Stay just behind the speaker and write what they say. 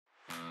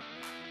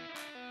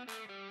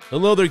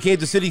Hello there,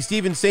 Kansas City.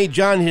 Stephen St.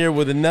 John here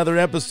with another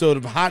episode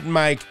of Hot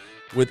Mic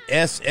with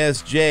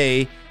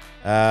SSJ.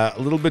 A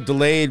little bit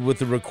delayed with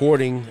the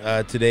recording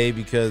today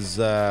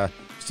because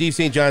Steve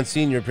St. John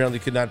Sr. apparently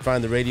could not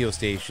find the radio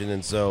station,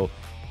 and so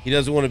he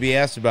doesn't want to be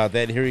asked about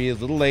that. And here he is,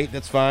 a little late.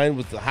 That's fine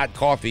with the hot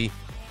coffee,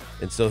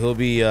 and so he'll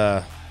be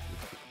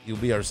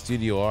our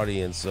studio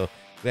audience. So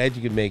glad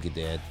you could make it,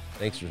 Dad.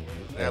 Thanks for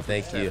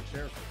thank you.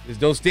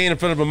 Just don't stand in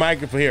front of a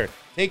microphone here.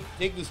 Take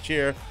this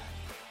chair.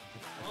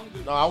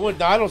 No,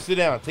 I don't sit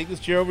down. Take this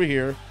chair over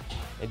here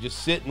and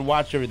just sit and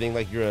watch everything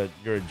like you're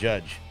a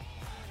judge.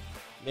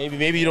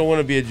 Maybe you don't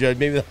want to be a judge.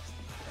 Maybe that's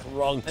the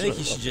wrong. I think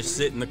you should just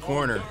sit in the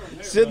corner.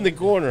 Sit in the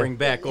corner. Bring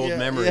back old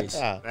memories.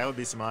 Yeah. That would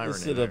be some irony.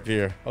 Sit up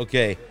here.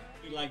 Okay.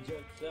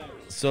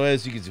 So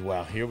as you can see,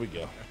 wow, here we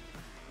go.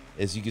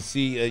 As you can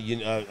see,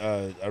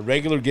 a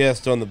regular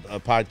guest on the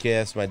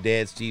podcast, my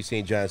dad, Steve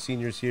St. John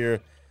Sr. is here.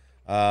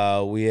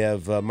 We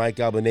have Mike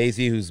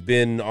Albanese, who's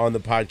been on the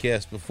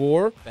podcast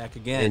before. Back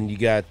again. And you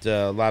got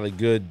a lot of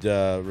good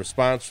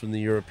response from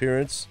your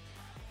appearance.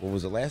 What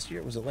was it, last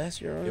year? Was it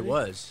last year already? It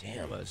was.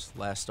 Damn. It was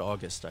last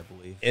August, I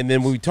believe. And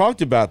then when we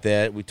talked about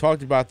that, we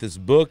talked about this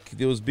book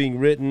that was being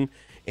written,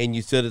 and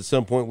you said at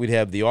some point we'd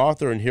have the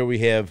author, and here we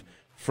have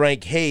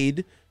Frank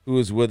Haid, who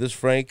is with us.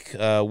 Frank,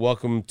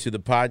 welcome to the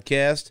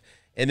podcast.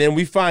 And then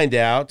we find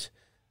out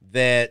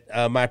that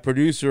my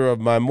producer of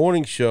my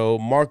morning show,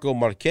 Marco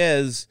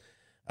Marquez,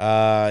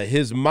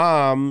 his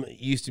mom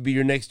used to be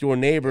your next door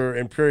neighbor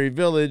in Prairie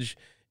Village,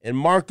 and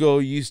Marco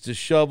used to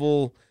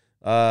shovel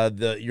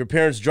your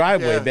parents'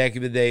 driveway back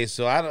in the day.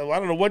 So I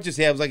don't know what just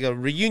happened. It was like a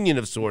reunion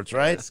of sorts,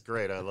 right? That's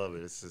great. I love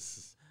it.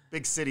 It's a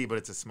big city, but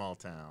it's a small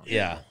town.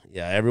 Yeah.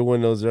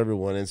 Everyone knows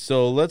everyone, and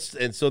so this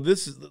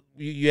is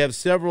you have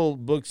several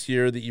books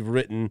here that you've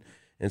written,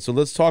 and so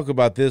let's talk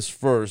about this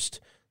first.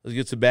 Let's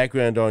get some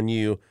background on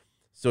you.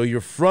 So you're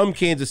from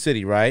Kansas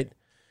City, right?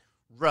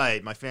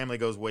 Right. My family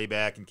goes way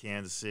back in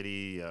Kansas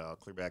City,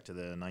 clear back to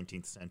the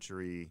 19th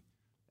century,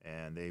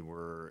 and they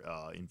were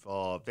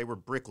involved. They were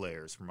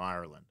bricklayers from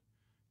Ireland,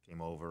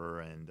 came over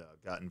and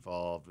got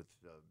involved with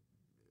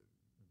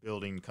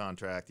building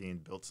contracting,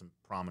 built some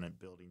prominent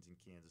buildings in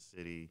Kansas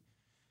City,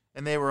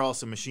 and they were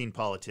also machine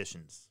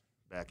politicians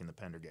back in the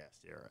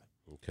Pendergast era.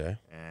 Okay.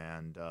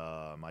 And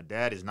my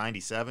dad is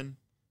 97,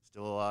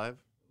 still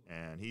alive,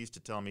 and he used to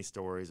tell me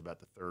stories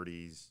about the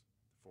 30s,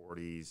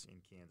 40s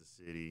in Kansas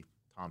City.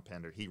 Tom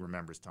Pender, he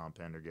remembers Tom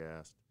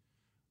Pendergast.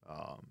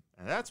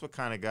 And that's what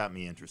kind of got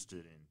me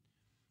interested in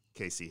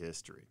KC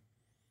history.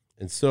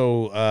 And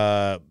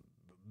so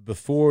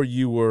before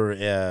you were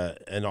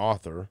an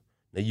author,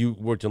 now you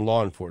worked in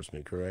law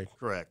enforcement, correct?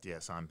 Correct,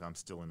 yes. I'm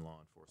still in law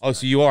enforcement. Oh,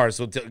 so you are.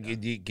 So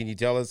can you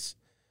tell us?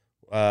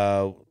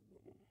 Hold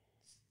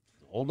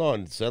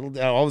on, settle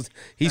down.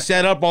 He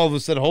sat up all of a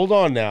sudden. Hold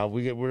on now.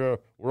 We're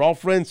all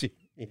friends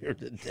here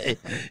today.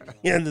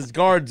 And his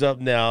guard's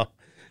up now.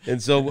 And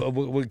so,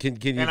 can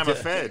you? And I'm a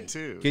Fed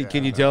too.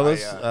 Can you tell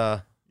us?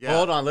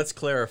 Hold on, let's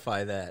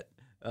clarify that.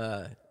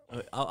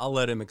 I'll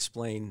let him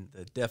explain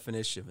the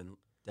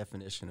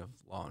definition of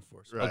law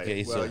enforcement. Right.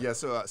 Okay.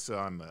 Well, so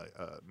I'm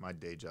my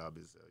day job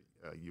is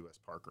a U.S.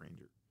 Park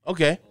Ranger.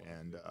 Okay.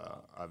 And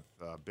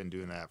I've been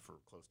doing that for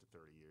close to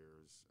 30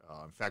 years.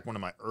 In fact, one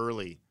of my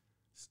early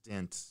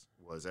stints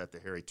was at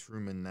the Harry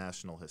Truman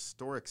National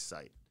Historic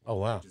Site. Oh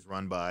wow. Which is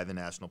run by the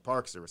National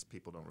Park Service.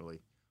 People don't really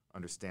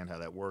understand how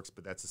that works,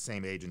 but that's the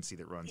same agency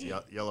that runs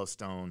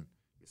Yellowstone,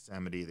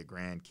 Yosemite, the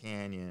Grand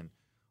Canyon,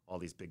 all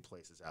these big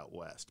places out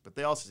west. But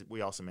we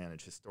also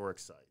manage historic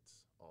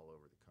sites all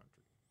over the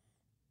country.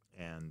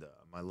 And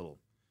my little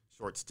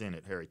short stint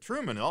at Harry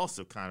Truman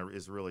also kind of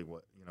is really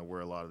what where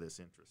a lot of this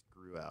interest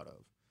grew out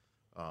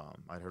of.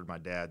 I'd heard my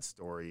dad's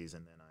stories,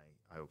 and then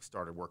I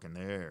started working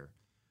there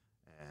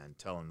and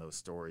telling those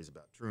stories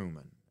about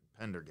Truman and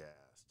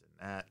Pendergast,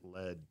 and that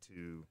led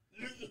to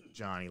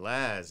Johnny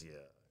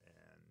Lazia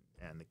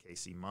and the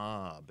KC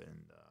mob,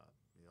 and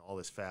all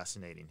this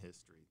fascinating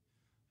history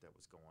that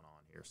was going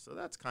on here. So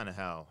that's kind of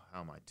how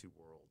my two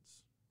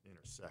worlds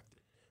intersected.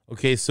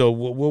 Okay, so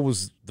what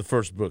was the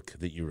first book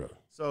that you wrote?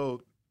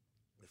 So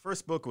the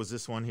first book was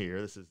this one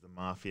here. This is The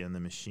Mafia and the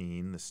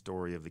Machine, the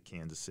story of the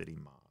Kansas City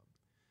mob.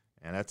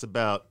 And that's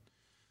about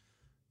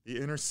the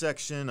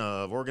intersection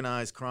of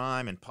organized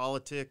crime and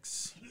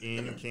politics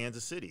in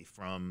Kansas City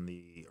from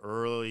the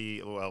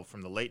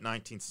late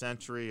 19th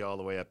century all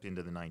the way up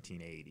into the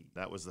 1980s.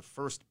 That was the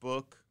first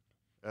book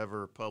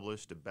ever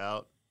published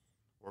about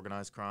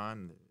organized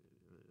crime,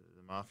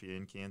 the Mafia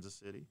in Kansas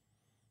City.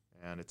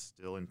 And it's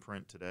still in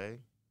print today,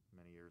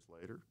 many years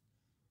later.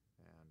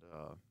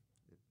 And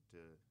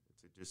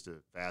it's just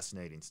a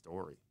fascinating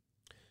story.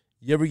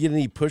 You ever get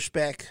any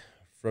pushback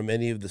from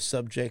any of the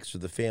subjects or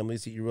the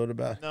families that you wrote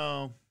about?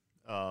 No.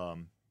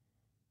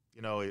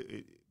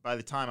 By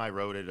the time I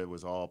wrote it, it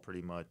was all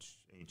pretty much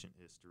ancient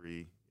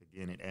history.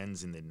 Again, it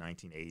ends in the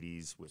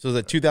 1980s. So is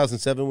that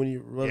 2007 when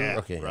you wrote it? Yeah,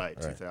 okay, right,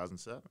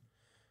 2007.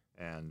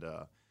 And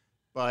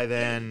by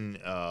then,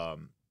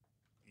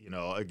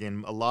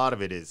 again, a lot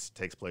of it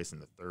takes place in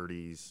the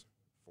 30s,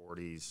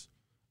 40s.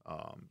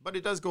 But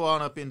it does go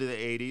on up into the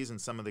 80s, and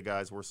some of the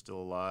guys were still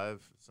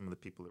alive, some of the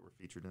people that were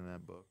featured in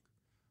that book.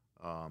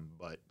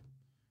 But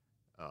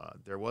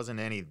there wasn't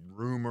any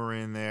rumor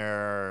in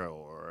there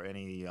or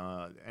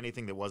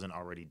anything that wasn't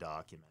already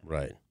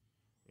documented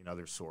in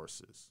other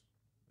sources.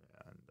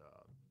 And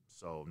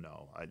so,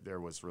 no, there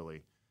was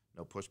really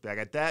no pushback.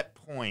 At that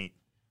point,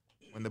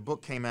 when the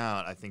book came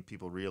out, I think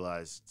people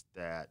realized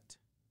that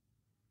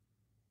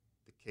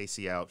the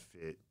Casey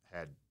outfit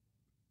had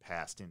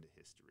passed into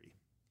history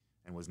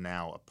and was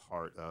now a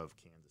part of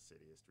Kansas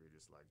City history,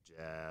 just like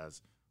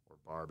jazz or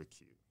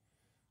barbecue.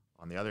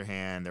 On the other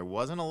hand, there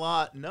wasn't a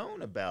lot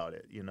known about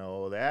it. You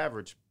know, the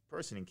average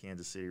person in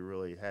Kansas City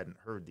really hadn't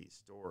heard these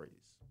stories.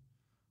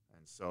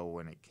 And so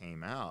when it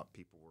came out,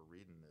 people were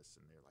reading this,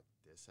 and they're like,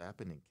 this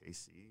happened in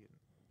KC? And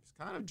it's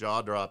kind of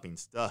jaw-dropping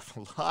stuff.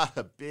 A lot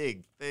of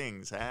big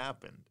things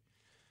happened.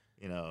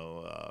 You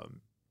know,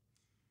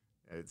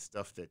 it's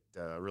stuff that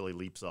really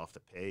leaps off the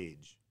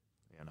page,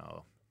 you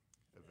know,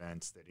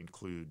 events that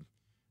include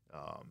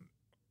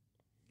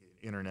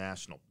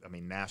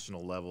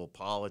national level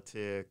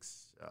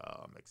politics,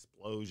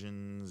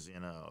 explosions, you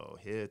know,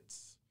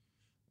 hits,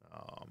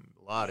 a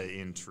lot of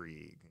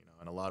intrigue, you know,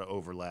 and a lot of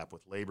overlap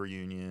with labor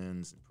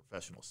unions and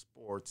professional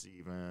sports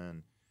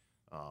even,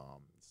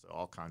 so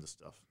all kinds of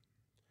stuff.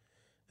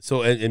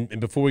 So, and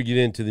before we get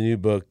into the new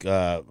book,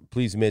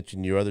 please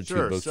mention your other two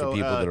books for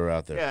people that are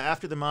out there. Yeah,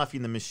 after The Mafia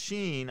and the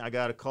Machine, I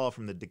got a call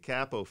from the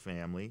DiCapo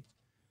family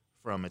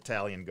from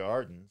Italian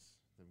Gardens,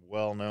 a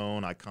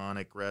well-known,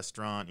 iconic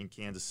restaurant in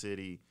Kansas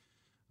City.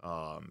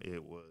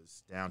 It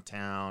was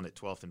downtown at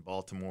 12th and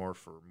Baltimore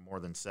for more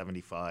than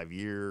 75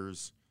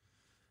 years.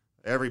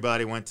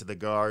 Everybody went to the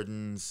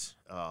Gardens.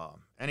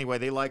 Anyway,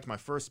 they liked my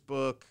first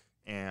book,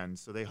 and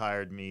so they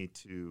hired me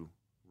to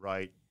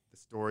write the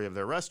story of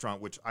their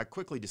restaurant, which I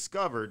quickly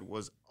discovered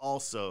was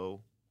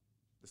also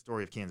the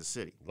story of Kansas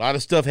City. A lot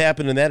of stuff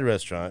happened in that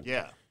restaurant.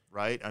 Yeah,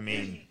 right? I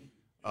mean,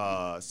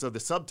 so the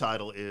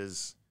subtitle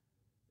is,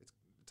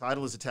 the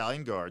title is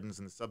Italian Gardens,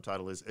 and the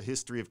subtitle is A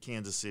History of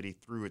Kansas City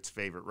Through Its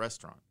Favorite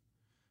Restaurant,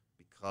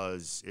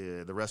 because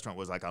the restaurant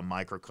was like a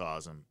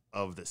microcosm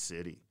of the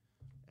city,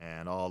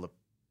 and all the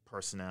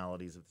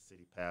personalities of the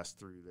city passed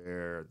through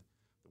there,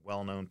 the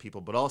well-known people,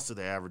 but also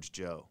the average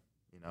Joe.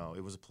 You know,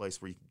 it was a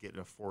place where you could get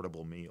an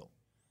affordable meal.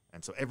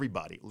 And so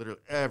everybody,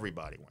 literally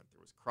everybody went. There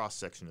was a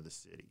cross-section of the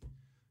city.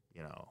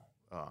 You know,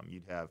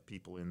 you'd have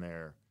people in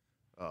there,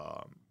 you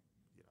know,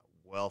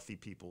 wealthy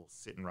people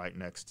sitting right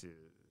next to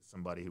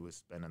somebody who was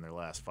spending their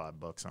last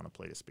 $5 on a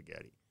plate of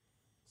spaghetti.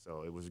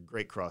 So it was a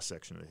great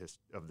cross-section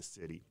of the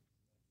city.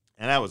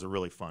 And that was a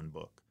really fun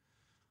book.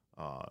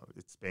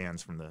 It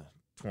spans from the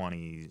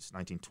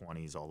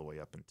 1920s, all the way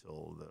up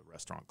until the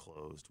restaurant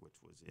closed, which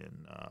was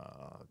in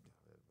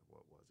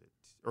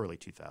early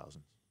 2000s.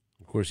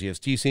 Of course, you have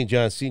Steve St.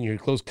 John Sr.,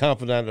 close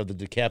confidant of the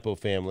DiCapo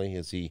family,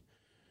 as he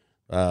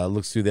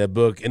looks through that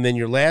book. And then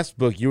your last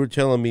book, you were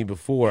telling me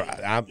before,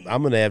 I'm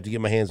going to have to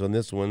get my hands on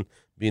this one,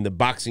 being the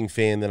boxing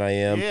fan that I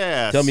am.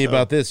 Yeah. Tell me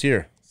about this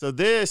here. So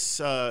this,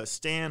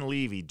 Stan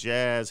Levy,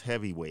 jazz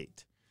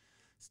heavyweight.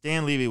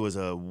 Stan Levy was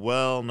a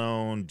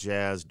well-known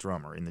jazz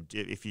drummer.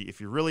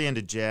 If you're really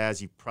into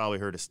jazz, you've probably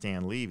heard of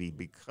Stan Levy,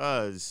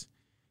 because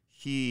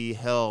he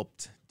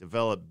helped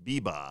develop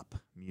bebop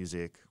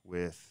music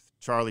with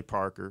Charlie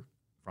Parker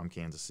from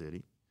Kansas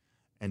City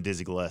and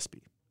Dizzy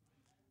Gillespie.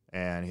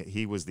 And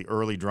he was the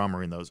early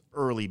drummer in those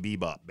early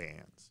bebop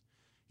bands.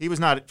 He was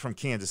not from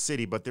Kansas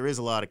City, but there is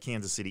a lot of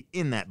Kansas City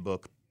in that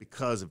book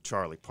because of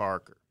Charlie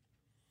Parker.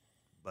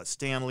 But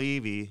Stan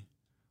Levy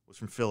was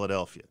from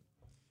Philadelphia.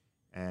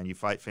 And you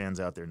fight fans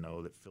out there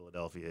know that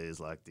Philadelphia is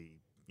like the,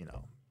 you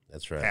know,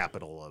 that's right,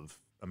 capital of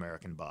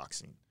American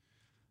boxing.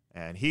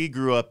 And he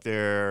grew up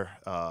there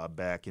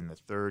back in the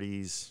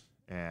 30s,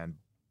 and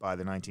by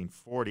the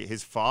 1940s,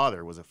 his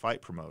father was a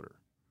fight promoter,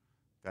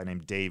 a guy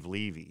named Dave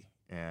Levy,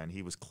 and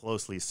he was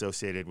closely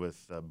associated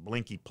with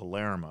Blinky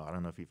Palermo. I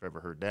don't know if you've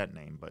ever heard that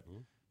name, but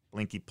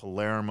Blinky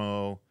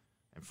Palermo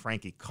and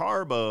Frankie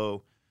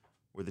Carbo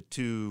were the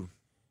two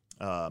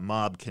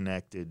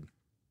mob-connected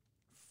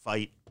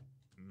fight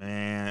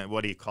man.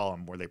 What do you call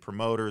them? Were they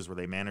promoters? Were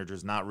they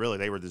managers? Not really.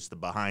 They were just the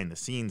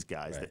behind-the-scenes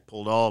guys that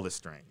pulled all the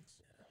strings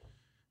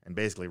and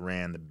basically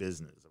ran the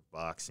business of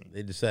boxing.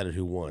 They decided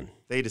who won.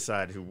 They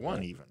decided who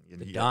won, even.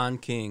 The Don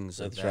Kings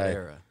of that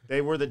era.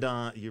 They were the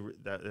Don.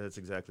 That's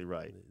exactly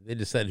right. They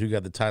decided who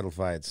got the title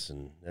fights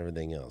and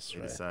everything else.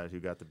 They decided who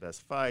got the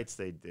best fights.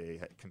 They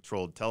had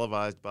controlled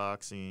televised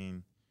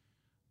boxing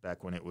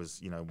back when it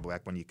was,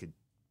 back when you could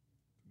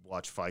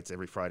watch fights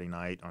every Friday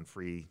night on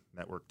free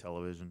network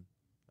television.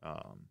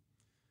 So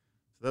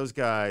those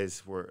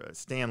guys were.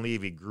 Stan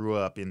Levy grew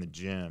up in the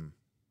gym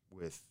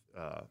with,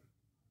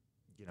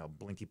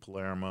 Blinky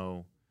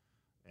Palermo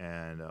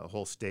and a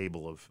whole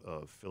stable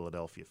of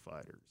Philadelphia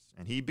fighters,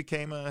 and he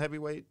became a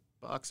heavyweight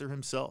boxer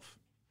himself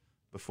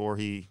before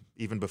he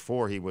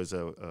was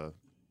a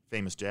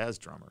famous jazz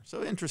drummer.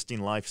 So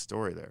interesting life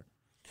story there.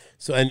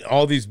 So, and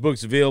all these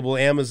books available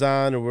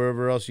Amazon or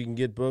wherever else you can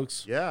get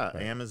books? Yeah,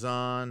 right.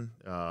 Amazon.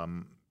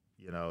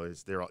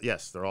 is they're all,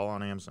 yes, they're all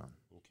on Amazon.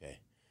 Okay.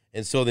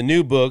 And so the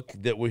new book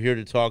that we're here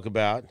to talk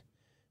about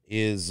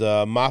is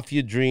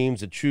Mafia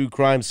Dreams, a true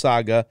crime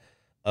saga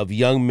of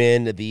young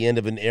men at the end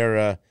of an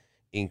era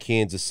in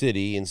Kansas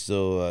City. And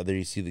so there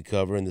you see the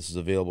cover, and this is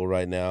available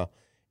right now.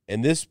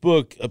 And this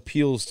book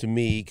appeals to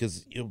me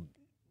because you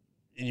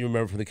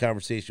remember from the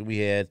conversation we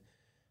had,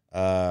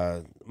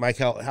 Mike,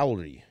 how old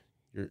are you?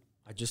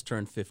 I just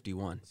turned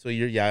 51. So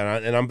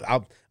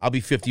I'll be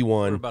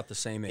 51. We're about the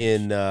same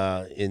age.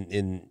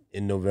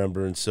 In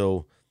November, and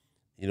so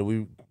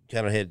we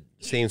kind of had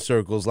same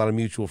circles, a lot of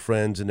mutual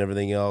friends and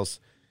everything else.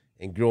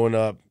 And growing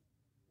up,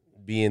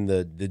 being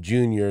the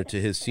junior to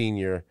his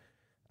senior,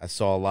 I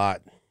saw a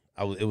lot.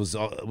 It was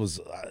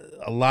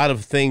a lot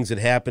of things that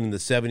happened in the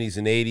 70s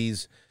and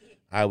 80s.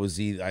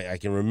 I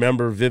can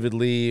remember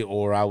vividly,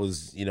 or I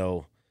was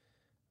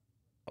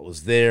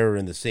there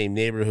in the same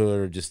neighborhood,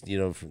 or just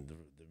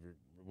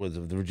from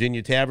the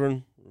Virginia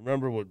Tavern.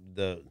 Remember we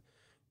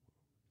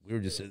were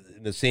just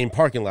in the same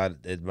parking lot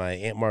at my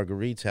Aunt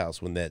Marguerite's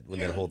house when that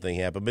whole thing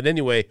happened. But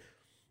anyway,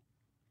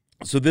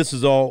 so this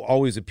has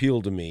always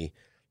appealed to me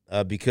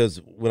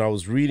because when I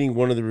was reading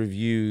one of the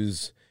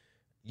reviews,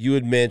 you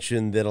had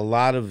mentioned that a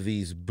lot of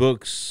these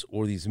books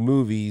or these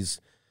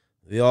movies,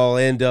 they all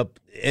end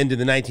in the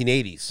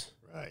 1980s.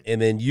 Right.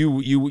 And then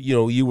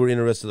you were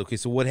interested. Okay,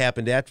 so what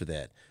happened after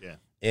that? Yeah.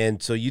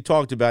 And so you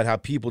talked about how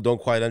people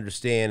don't quite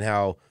understand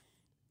how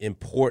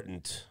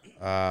important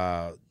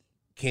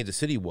Kansas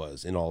City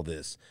was in all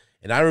this.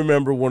 And I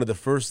remember one of the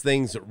first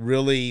things that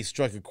really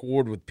struck a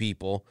chord with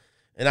people,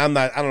 and I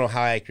don't know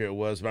how accurate it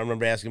was, but I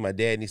remember asking my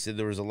dad, and he said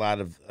there was a lot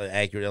of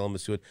accurate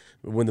elements to it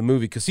when the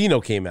movie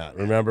Casino came out,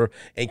 remember?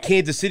 And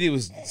Kansas City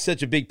was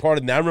such a big part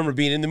of it. And I remember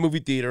being in the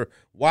movie theater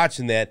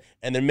watching that,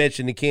 and they're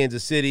mentioning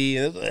Kansas City,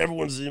 and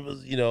everyone's, and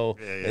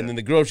then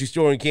the grocery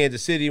store in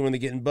Kansas City when they're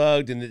getting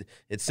bugged, and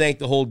it sank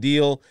the whole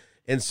deal.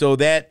 And so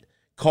that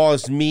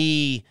caused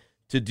me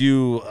to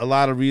do a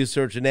lot of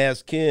research and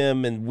ask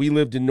him, and we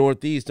lived in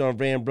Northeast on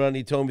Van Brunt.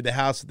 He told me the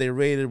house that they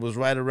raided was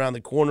right around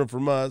the corner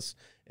from us,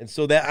 and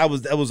so that I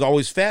was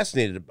always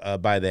fascinated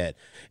by that.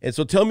 And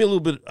so tell me a little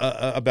bit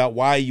about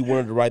why you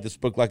wanted to write this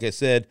book. Like I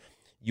said,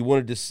 you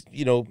wanted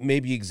to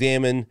maybe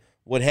examine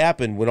what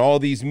happened when all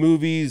these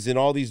movies and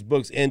all these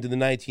books end in the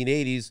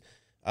 1980s.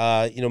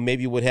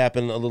 Maybe what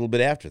happened a little bit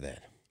after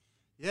that.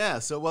 Yeah,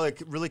 so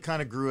it really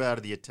kind of grew out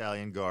of the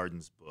Italian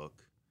Gardens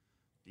book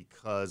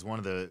because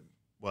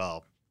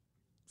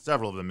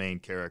several of the main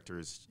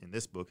characters in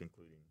this book,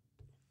 including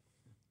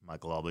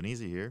Michael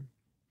Albanese here,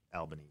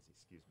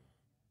 excuse me.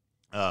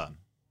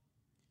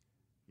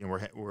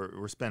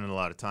 We're spending a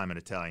lot of time in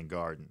Italian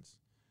Gardens,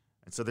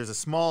 and so there's a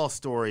small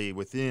story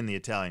within the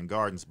Italian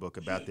Gardens book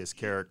about this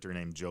character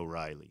named Joe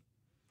Riley,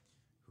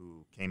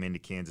 who came into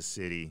Kansas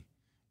City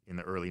in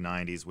the early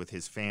 '90s with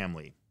his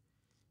family,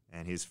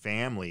 and his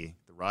family,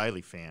 the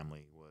Riley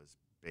family, was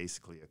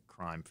basically a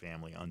crime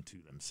family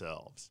unto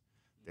themselves.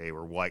 They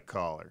were white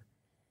collar,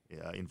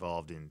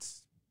 involved in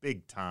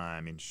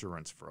big-time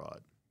insurance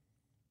fraud.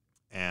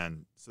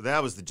 And so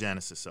that was the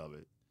genesis of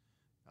it.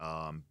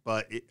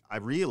 But I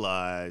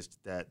realized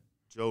that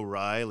Joe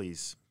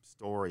Riley's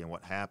story and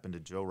what happened to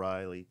Joe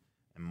Riley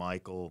and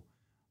Michael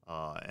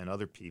and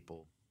other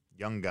people,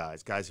 young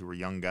guys who were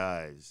young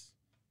guys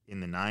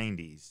in the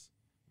 90s,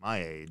 my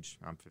age,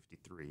 I'm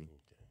 53,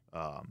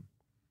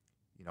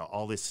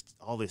 all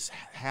this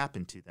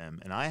happened to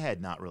them, and I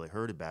had not really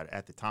heard about it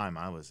at the time.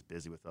 I was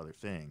busy with other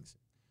things,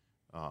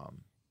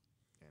 and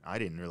I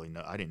didn't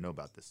know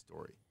about this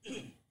story.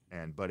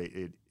 But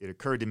it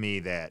occurred to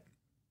me that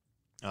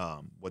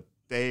what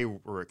they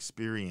were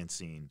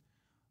experiencing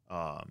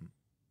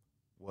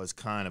was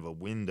kind of a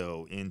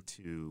window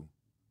into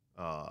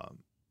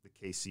the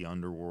KC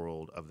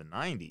underworld of the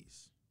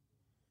 90s.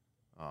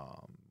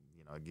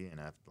 Again,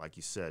 like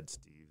you said,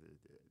 Steve,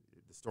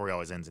 the story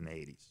always ends in the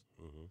 80s.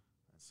 Mm-hmm.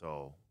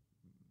 So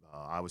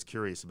I was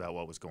curious about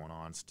what was going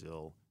on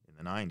still in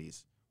the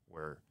 90s,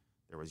 where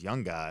there was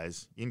young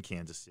guys in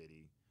Kansas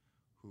City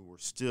who were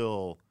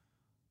still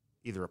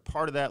either a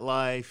part of that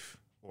life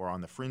or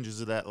on the fringes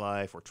of that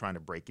life or trying to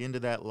break into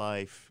that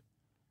life.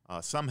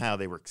 Somehow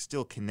they were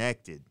still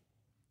connected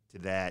to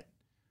that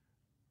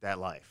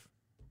life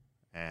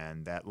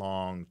and that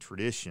long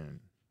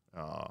tradition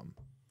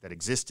that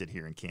existed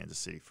here in Kansas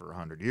City for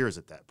 100 years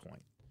at that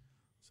point.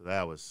 So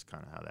that was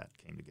kind of how that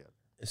came together.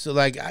 So,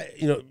 like I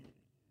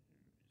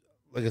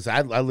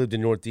said, I lived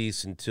in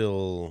Northeast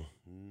until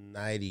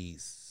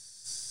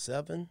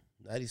 97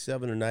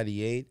 or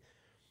 98.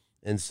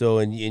 And so,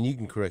 and you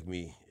can correct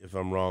me if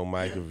I'm wrong,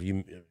 Mike, if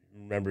you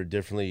remember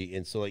differently.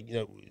 And so,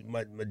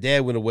 my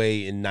dad went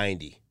away in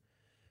 90,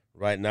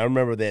 right? And I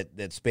remember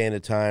that span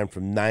of time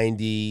from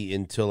 90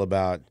 until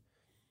about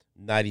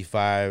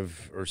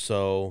 95 or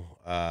so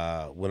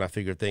when I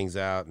figured things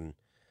out. And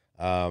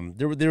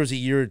there was a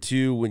year or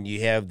two when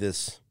you have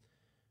this,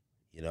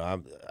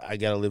 I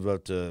got to live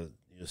up to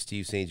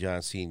Steve St.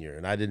 John Sr.,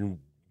 and I didn't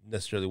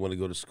necessarily want to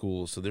go to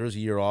school. So there was a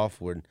year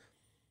off when,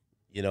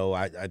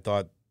 I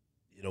thought,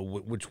 you know,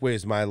 which way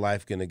is my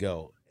life going to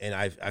go? And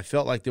I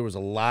felt like there was a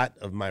lot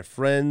of my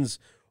friends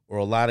or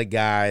a lot of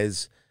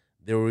guys,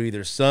 there were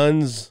either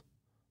sons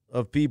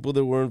of people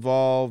that were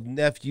involved,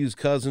 nephews,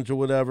 cousins, or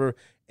whatever,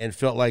 and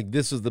felt like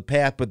this is the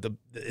path, but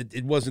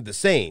it wasn't the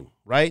same,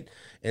 right?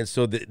 And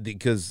so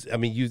because I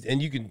mean, you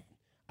can,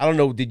 I don't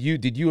know, did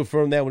you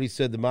affirm that when he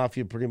said the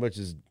mafia pretty much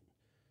is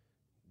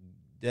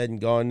dead and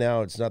gone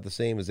now? It's not the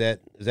same. Is that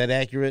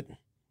accurate?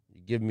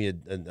 You're giving me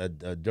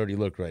a dirty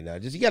look right now.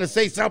 Just you got to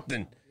say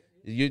something.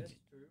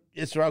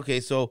 It's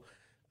okay. So,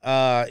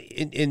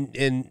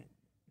 in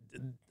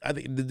I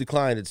think the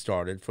decline had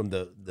started from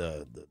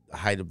the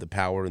height of the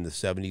power in the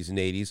 70s and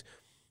 80s,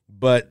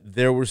 but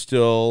there were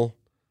still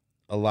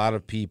a lot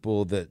of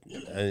people that,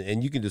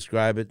 and you can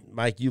describe it,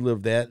 Mike. You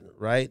lived that,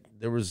 right?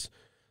 There was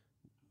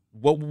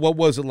what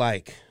was it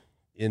like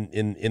in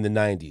the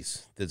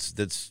 90s?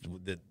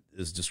 That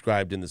is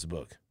described in this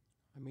book.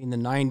 I mean, the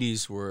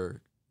 90s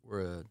were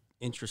an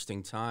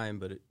interesting time,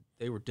 but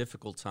they were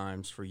difficult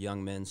times for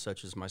young men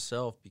such as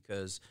myself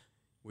because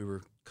we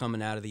were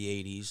coming out of the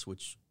 80s,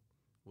 which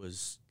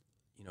was,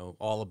 you know,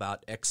 all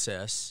about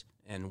excess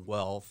and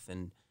wealth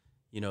and,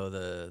 you know,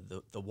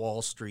 the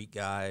Wall Street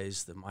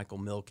guys, the Michael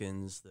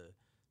Milkens, the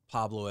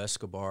Pablo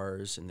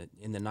Escobars. And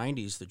in the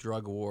 90s, the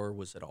drug war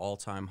was at an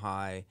all-time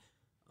high.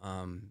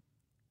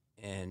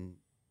 And,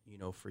 you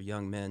know, for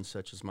young men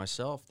such as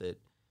myself that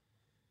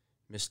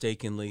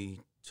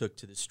mistakenly took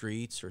to the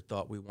streets or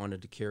thought we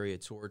wanted to carry a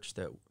torch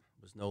that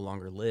was no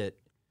longer lit,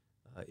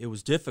 it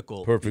was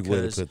difficult. Perfect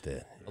way to put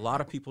that. A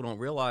lot of people don't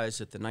realize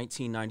that the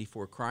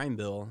 1994 crime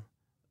bill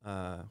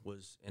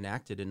was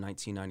enacted in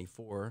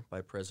 1994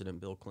 by President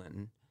Bill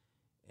Clinton.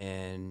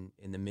 And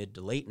in the mid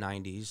to late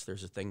 90s,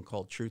 there's a thing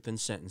called truth in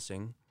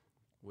sentencing,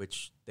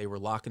 which they were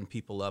locking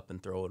people up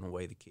and throwing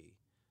away the key.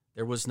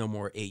 There was no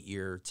more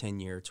 8-year,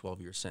 10-year,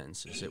 12-year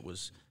sentences. It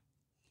was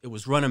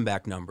running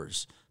back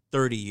numbers,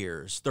 30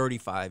 years,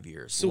 35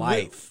 years, so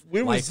life.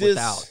 When life was this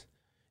without.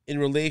 In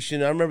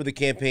relation? I remember the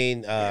campaign,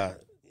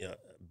 you know,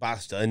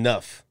 Basta,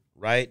 enough,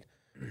 right?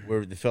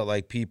 Where they felt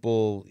like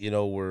people, you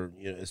know, were,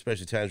 you know,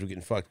 especially times were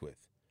getting fucked with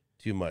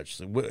too much.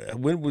 So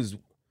when was,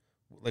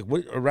 like,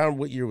 around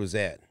what year was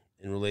that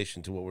in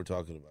relation to what we're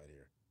talking about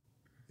here?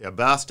 Yeah,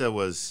 Basta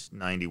was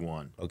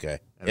 91. Okay.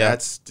 And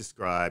that's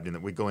described,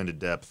 and we go into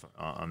depth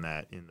on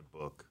that in the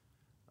book.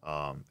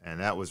 And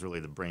that was really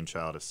the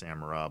brainchild of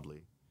Sam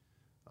Marabli,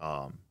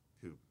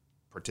 who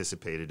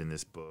participated in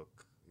this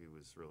book. He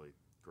was really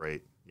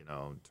great, you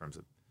know, in terms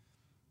of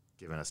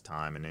giving us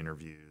time and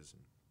interviews.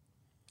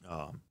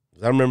 I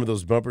remember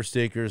those bumper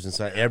stickers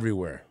inside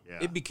everywhere. Yeah.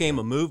 It became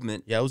a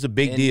movement. Yeah, it was a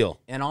big deal.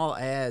 And I'll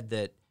add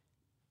that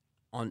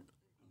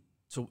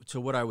to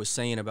what I was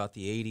saying about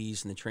the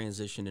 80s and the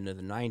transition into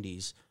the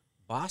 90s,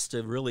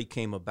 Basta really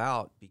came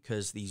about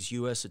because these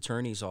U.S.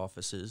 attorneys'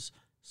 offices,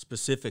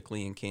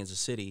 specifically in Kansas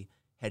City,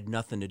 had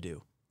nothing to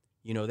do.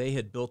 You know, they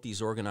had built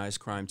these organized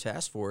crime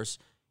task force,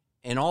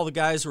 and all the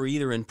guys were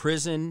either in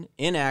prison,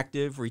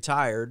 inactive,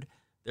 retired.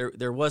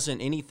 There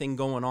wasn't anything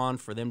going on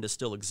for them to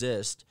still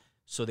exist,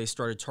 so they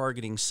started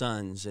targeting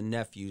sons and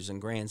nephews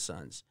and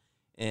grandsons.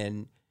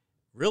 And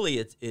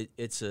really,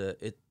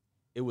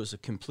 it was a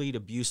complete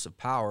abuse of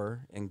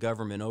power and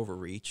government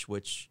overreach,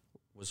 which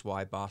was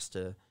why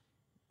Basta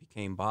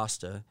became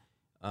Basta.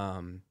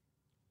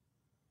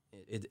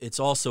 It's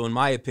also, in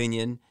my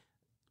opinion,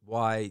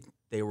 why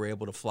they were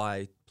able to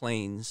fly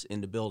planes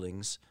into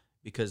buildings,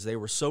 because they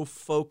were so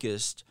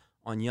focused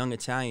on young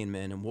Italian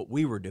men and what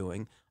we were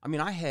doing. I mean,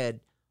 I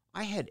had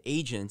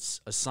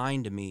agents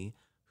assigned to me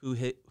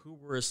who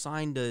were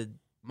assigned to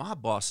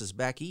mob bosses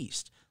back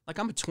east. Like,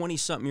 I'm a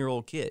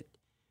 20-something-year-old kid.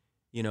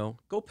 You know,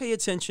 go pay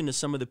attention to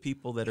some of the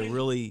people that are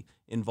really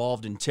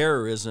involved in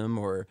terrorism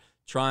or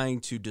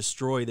trying to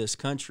destroy this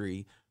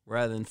country,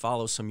 rather than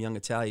follow some young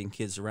Italian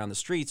kids around the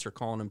streets or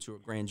calling them to a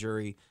grand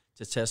jury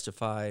to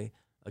testify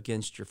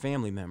against your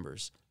family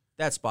members.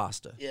 That's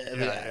Basta. Yeah,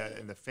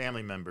 and the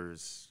family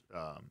members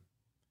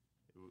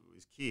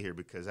is key here,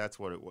 because that's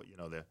what you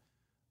know,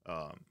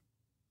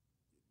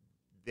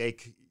 they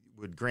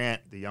would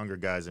grant the younger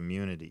guys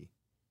immunity,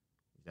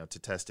 you know, to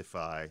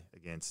testify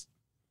against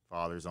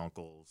fathers,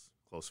 uncles,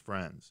 close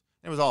friends.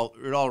 And it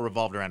all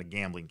revolved around a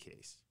gambling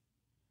case.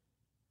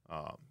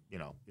 You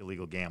know,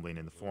 illegal gambling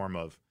in the form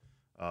of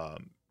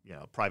you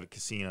know, private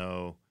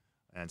casino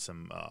and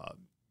some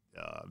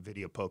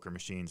video poker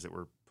machines that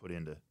were put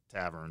into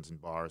taverns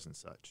and bars and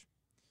such.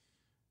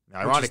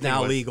 Now, which is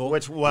now legal.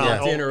 Which,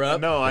 to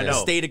interrupt. No, I know. The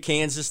state of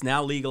Kansas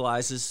now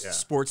legalizes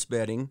sports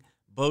betting,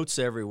 boats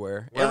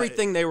everywhere. Well,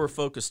 everything they were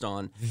focused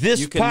on, this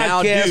you can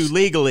now do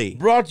legally.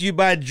 Brought to you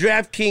by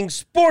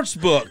DraftKings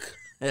Sportsbook.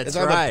 That's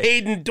right. I'm a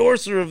paid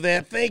endorser of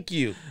that. Thank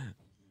you.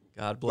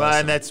 God bless.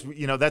 And that's,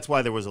 you know, that's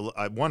why there was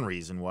one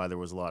reason why there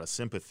was a lot of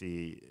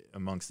sympathy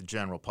amongst the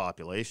general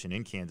population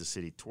in Kansas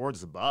City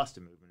towards the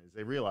Boston movement, is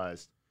they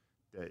realized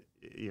that,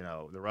 you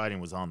know, the writing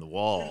was on the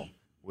wall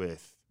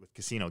with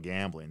casino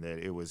gambling, that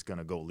it was going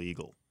to go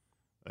legal,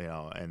 you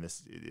know, and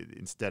this,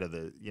 instead of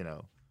the, you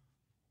know,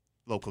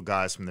 local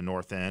guys from the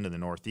North End and the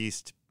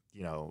Northeast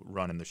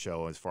running the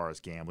show as far as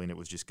gambling. It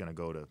was just going to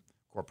go to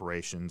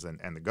corporations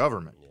and the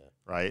government,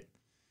 right?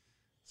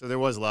 So there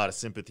was a lot of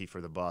sympathy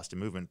for the Boston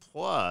movement.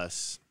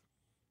 Plus,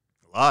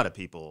 a lot of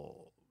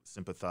people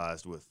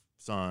sympathized with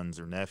sons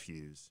or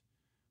nephews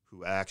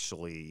who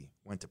actually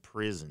went to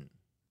prison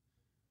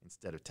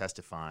instead of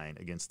testifying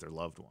against their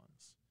loved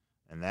ones.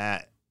 And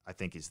that, I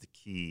think, is the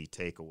key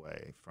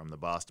takeaway from the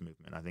Boston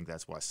movement. I think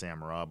that's why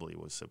Sam Robley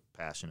was so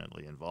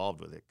passionately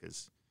involved with it,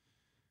 because,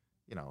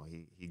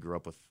 he grew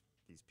up with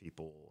these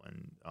people,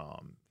 and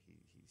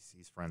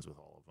he's friends with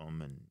all of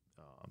them, and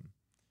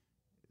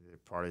they're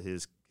part of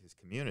his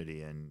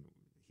community, and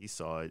he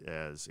saw it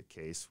as a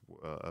case,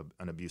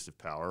 an abuse of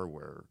power,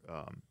 where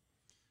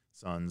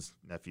sons,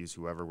 nephews,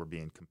 whoever were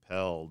being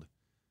compelled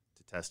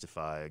to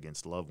testify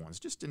against loved ones.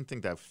 Just didn't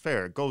think that was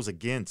fair. It goes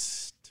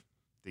against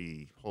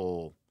the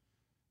whole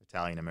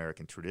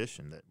Italian-American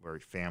tradition that we're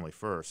family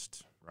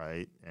first,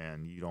 right?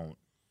 And you don't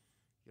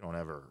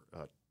ever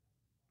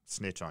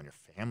snitch on your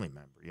family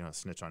member. You don't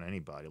snitch on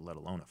anybody, let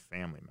alone a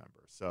family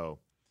member. So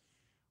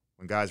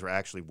when guys were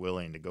actually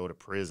willing to go to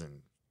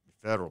prison,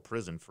 federal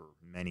prison, for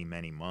many,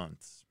 many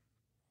months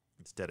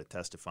instead of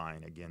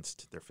testifying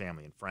against their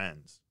family and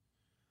friends,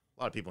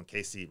 a lot of people in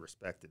KC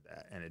respected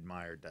that and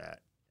admired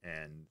that.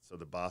 And so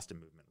the Boston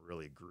movement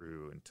really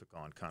grew and took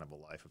on kind of a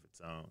life of its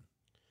own.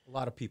 A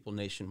lot of people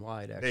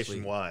nationwide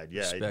actually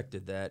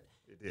respected that.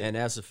 And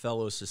as a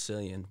fellow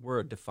Sicilian, we're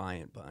a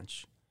defiant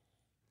bunch.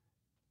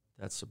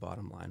 That's the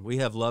bottom line. We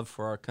have love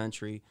for our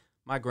country.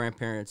 My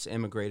grandparents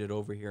immigrated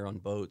over here on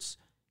boats,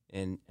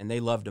 and they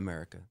loved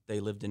America. They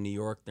lived in New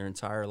York their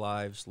entire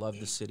lives, loved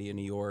the city of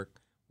New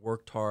York,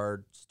 worked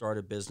hard,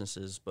 started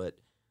businesses. But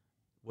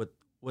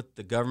what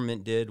the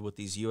government did, what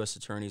these U.S.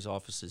 attorneys'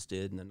 offices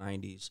did in the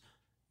 90s,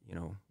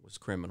 was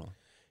criminal.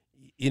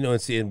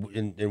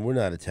 And we're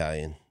not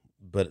Italian,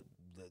 but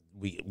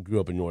we grew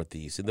up in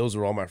Northeast, and those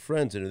are all my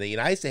friends and everything.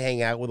 And I used to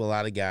hang out with a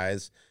lot of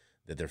guys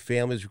that their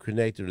families were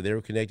connected or they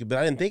were connected, but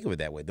I didn't think of it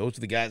that way. Those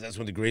are the guys I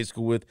went to grade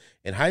school with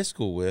and high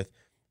school with.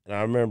 And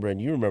I remember,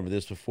 and you remember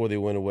this, before they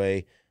went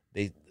away,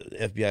 the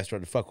FBI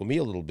started to fuck with me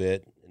a little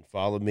bit and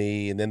followed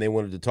me, and then they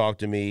wanted to talk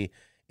to me.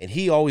 And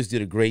he always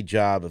did a great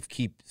job of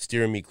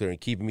steering me clear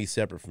and keeping me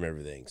separate from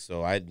everything.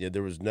 So I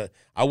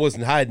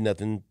wasn't hiding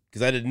nothing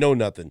because I didn't know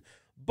nothing.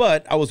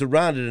 But I was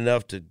around it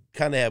enough to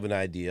kind of have an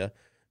idea.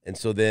 And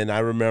so then I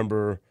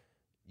remember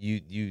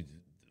you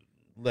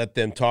let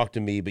them talk to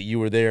me, but you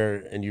were there,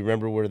 and you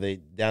remember where they,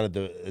 down at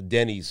the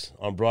Denny's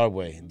on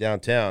Broadway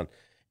downtown,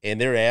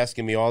 and they're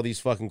asking me all these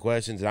fucking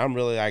questions, and I'm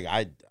really like,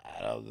 I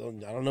don't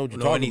know what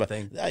you're talking about.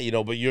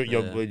 But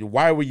you're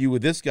why were you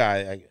with this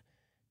guy?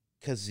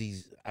 Because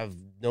I've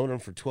known him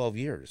for 12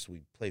 years.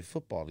 We play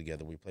football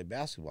together. We play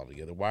basketball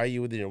together. Why are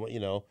you with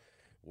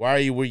why are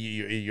you with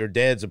your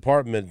dad's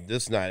apartment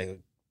this night?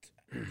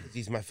 Because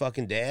he's my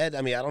fucking dad.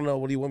 I mean, I don't know.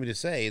 What do you want me to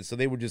say? And so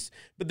they were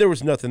but there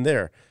was nothing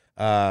there.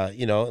 Like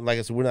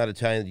I said, we're not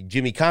Italian.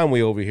 Jimmy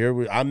Conway over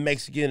here. I'm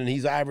Mexican and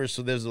he's Irish,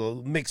 so there's a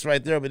mix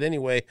right there. But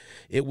anyway,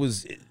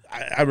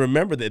 I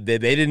remember that they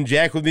didn't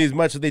jack with me as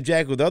much as they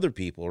jack with other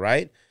people,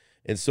 right?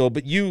 And so,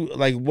 but you,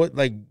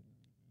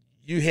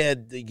 you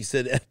had, like you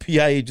said,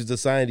 FBI agents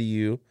assigned to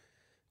you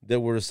that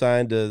were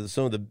assigned to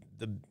some of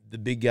the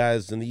big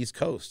guys on the East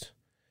Coast.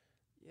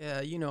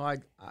 Yeah,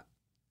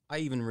 I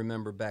even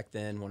remember back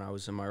then when I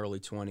was in my early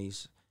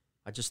 20s,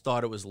 I just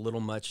thought it was a little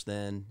much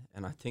then,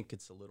 and I think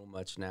it's a little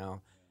much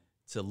now,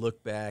 to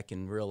look back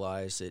and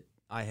realize that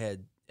I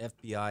had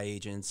FBI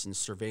agents and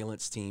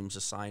surveillance teams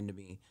assigned to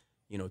me,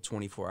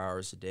 24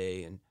 hours a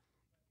day. And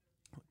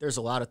there's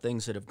a lot of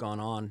things that have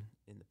gone on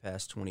in the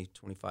past 20,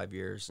 25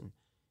 years, and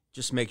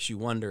just makes you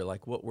wonder,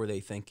 what were they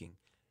thinking?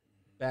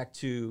 Back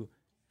to,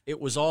 it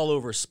was all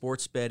over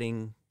sports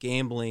betting,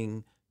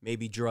 gambling,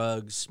 maybe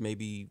drugs,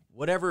 maybe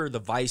whatever the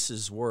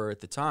vices were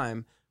at the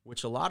time,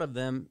 which a lot of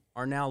them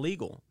are now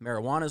legal.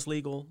 Marijuana is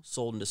legal,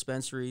 sold in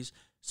dispensaries.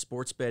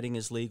 Sports betting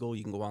is legal.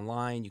 You can go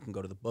online. You can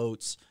go to the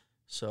boats.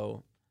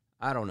 So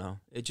I don't know.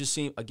 It just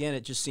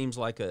seems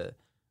like a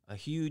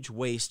huge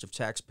waste of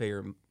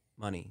taxpayer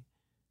money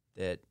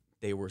that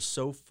they were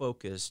so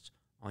focused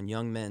on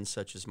young men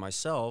such as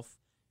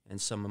myself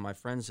and some of my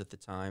friends at the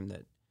time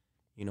that,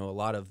 a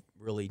lot of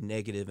really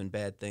negative and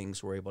bad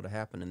things were able to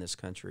happen in this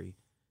country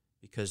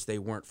because they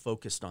weren't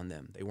focused on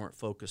them. They weren't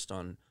focused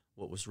on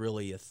what was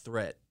really a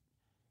threat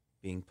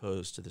being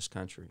posed to this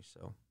country.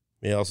 So,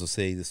 may I also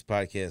say this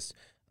podcast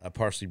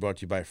partially brought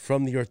to you by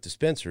From the Earth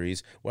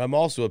Dispensaries, where I'm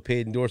also a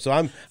paid endorser. So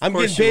I'm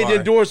getting paid to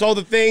endorse all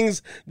the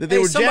things that they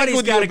were jacking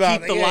with you about. Somebody's got to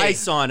keep the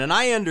lights on, and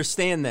I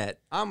understand that.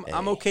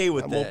 I'm okay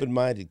with that. I'm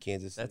open-minded,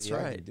 Kansas City. That's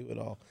right. I can do it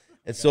all.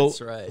 And so,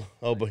 that's right.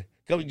 Oh, but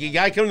you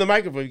gotta come to the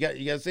microphone. You got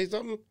to say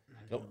something.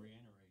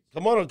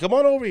 Come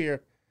on over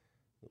here.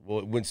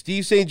 Well, when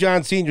Steve St.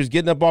 John Sr. is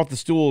getting up off the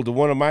stool to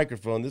want a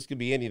microphone, this could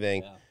be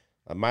anything. Yeah.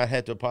 I might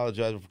have to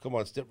apologize. Come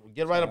on,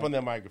 get right up on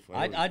that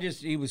microphone.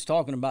 He was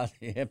talking about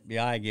the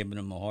FBI giving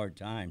him a hard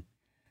time.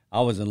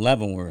 I was in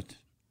Leavenworth,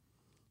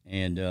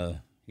 and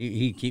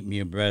he keep me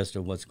abreast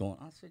of what's going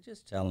on. I said,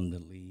 just tell him to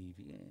leave.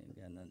 He ain't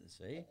got nothing to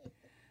say.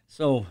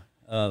 So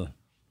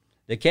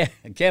they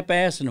kept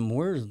asking him,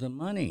 "Where's the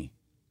money?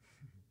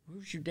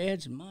 Where's your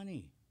dad's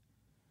money?"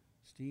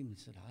 Stephen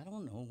said, "I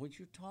don't know what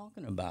you're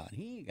talking about.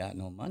 He ain't got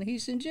no money.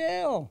 He's in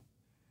jail."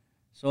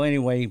 So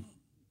anyway,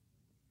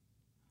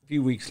 a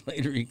few weeks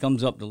later, he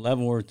comes up to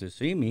Leavenworth to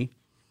see me,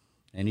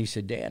 and he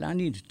said, "Dad, I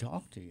need to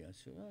talk to you." I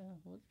said, "Well,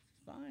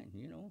 it's fine,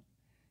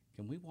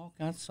 Can we walk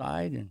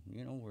outside and,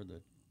 where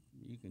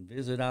you can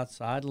visit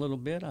outside a little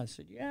bit?" I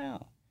said, "Yeah."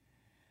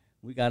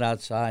 We got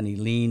outside, and he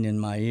leaned in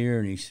my ear,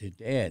 and he said,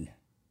 "Dad,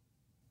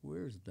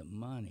 where's the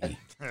money?" What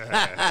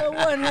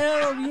the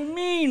hell do you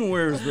mean,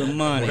 where's the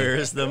money?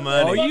 Where's the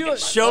money?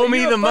 Show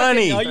me the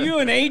money. Are you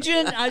an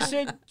agent? I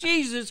said,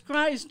 "Jesus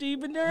Christ,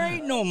 Stephen, there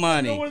ain't no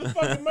money." Where the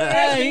fucking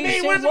money? He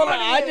said, "Well,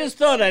 I just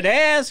thought I'd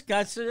ask."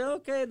 I said,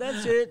 "Okay,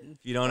 that's it."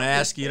 If you don't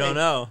ask, you don't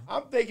know.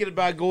 I'm thinking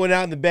about going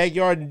out in the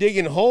backyard and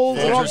digging holes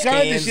and all There's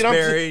kinds of cans shit.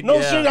 buried,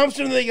 I'm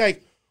sitting there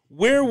like,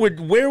 where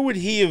would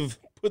he have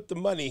put the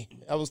money?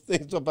 I was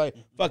thinking, so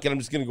fuck it, I'm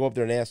just gonna go up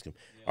there and ask him.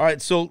 All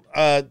right, so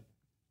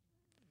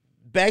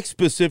back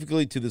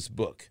specifically to this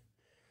book,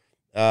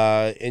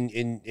 and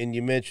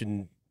you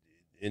mentioned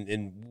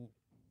in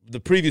the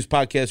previous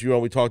podcast you were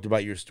on, we talked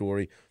about your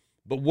story,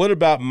 but what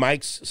about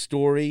Mike's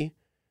story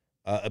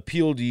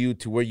appealed to you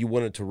to where you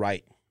wanted to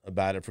write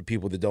about it for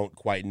people that don't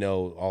quite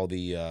know all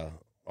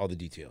the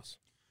details?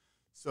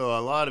 So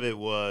a lot of it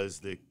was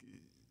the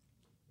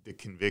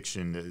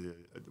conviction,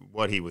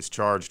 what he was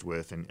charged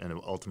with and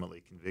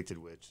ultimately convicted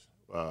with,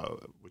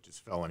 which is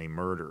felony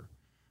murder.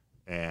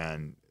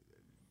 And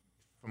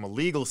from a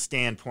legal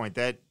standpoint,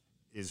 that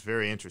is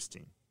very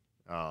interesting.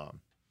 And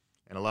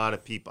a lot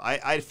of people,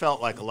 I felt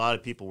like a lot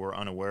of people were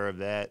unaware of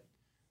that,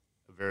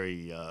 a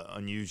very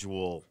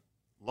unusual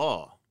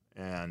law.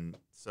 And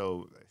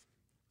so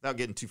without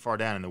getting too far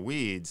down in the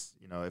weeds,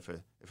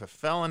 if a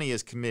felony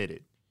is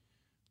committed,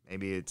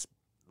 maybe it's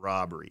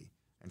robbery,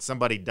 and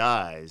somebody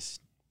dies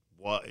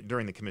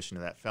during the commission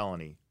of that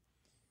felony,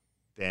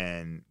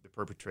 then the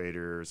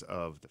perpetrators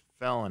of the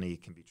felony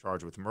can be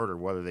charged with murder,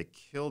 whether they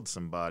killed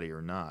somebody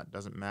or not. It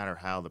doesn't matter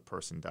how the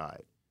person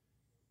died.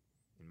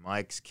 In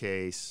Mike's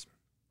case,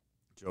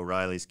 Joe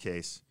Riley's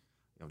case,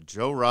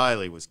 Joe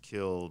Riley was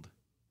killed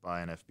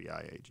by an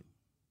FBI agent.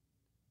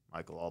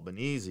 Michael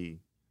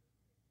Albanese,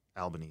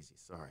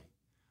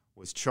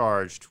 was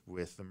charged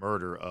with the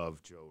murder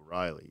of Joe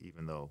Riley,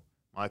 even though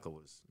Michael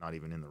was not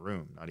even in the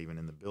room, not even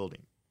in the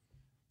building.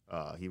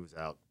 He was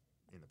out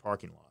in the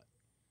parking lot.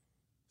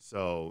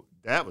 So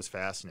that was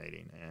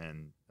fascinating,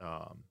 and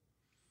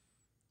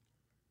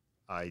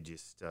I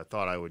just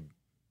thought I would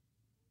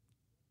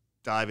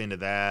dive into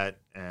that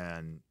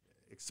and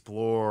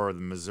explore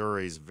the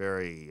Missouri's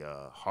very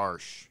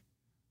harsh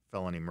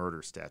felony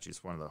murder statute.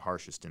 It's one of the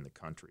harshest in the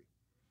country.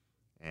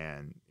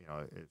 And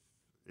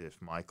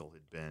if Michael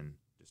had been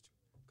just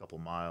a couple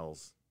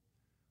miles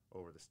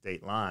over the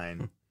state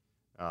line,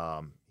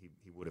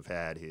 he would have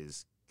had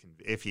his.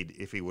 If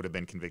he would have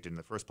been convicted in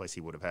the first place,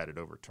 he would have had it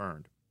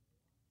overturned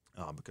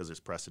because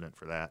there's precedent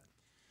for that.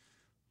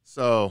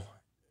 So,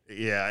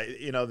 yeah,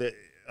 the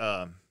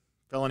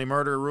felony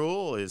murder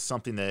rule is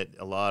something that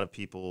a lot of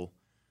people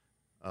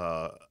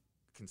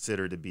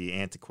consider to be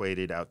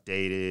antiquated,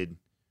 outdated,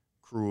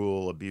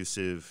 cruel,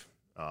 abusive,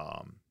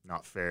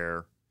 not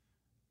fair.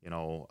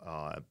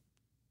 The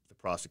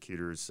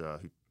prosecutors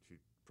who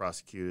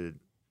prosecuted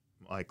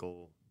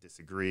Michael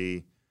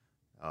disagree.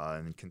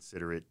 And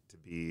consider it to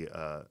be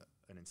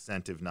an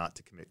incentive not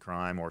to commit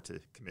crime or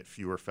to commit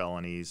fewer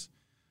felonies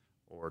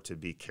or to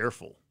be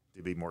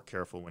more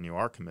careful when you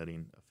are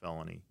committing a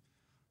felony.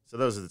 So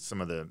those are some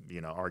of the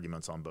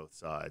arguments on both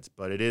sides.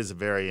 But it is a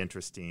very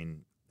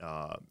interesting,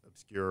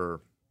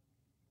 obscure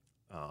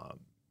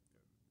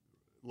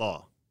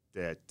law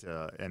that,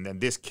 and then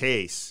this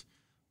case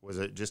was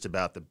just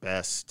about the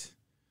best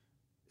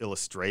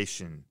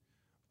illustration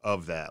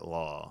of that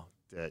law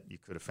that you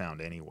could have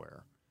found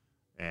anywhere.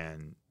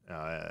 And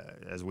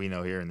as we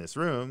know here in this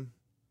room,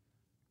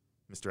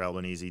 Mr.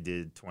 Albanese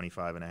did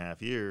 25 and a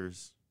half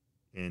years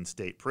in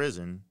state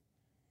prison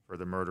for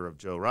the murder of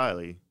Joe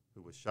Riley,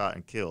 who was shot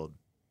and killed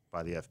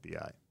by the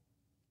FBI.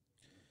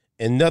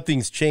 And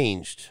nothing's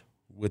changed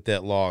with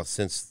that law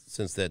since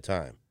that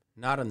time.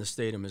 Not in the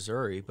state of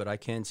Missouri, but I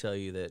can tell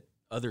you that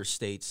other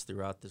states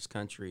throughout this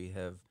country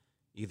have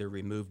either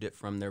removed it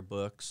from their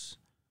books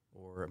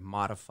or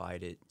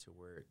modified it to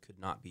where it could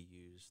not be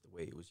used the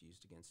way it was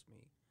used against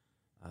me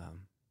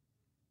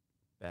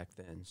back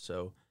then.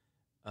 So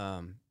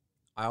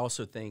I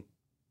also think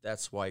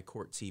that's why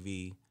Court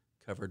TV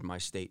covered my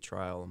state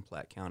trial in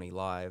Platte County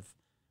Live,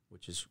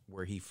 which is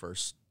where he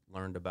first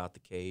learned about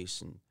the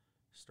case and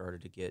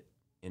started to get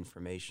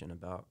information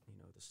about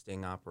the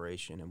sting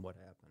operation and what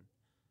happened.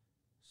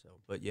 So,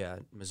 but yeah,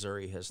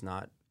 Missouri has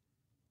not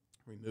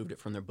removed it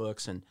from their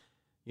books, and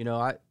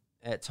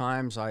at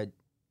times I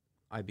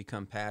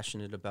become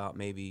passionate about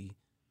maybe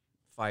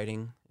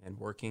fighting and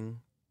working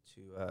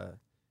to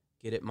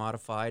get it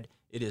modified.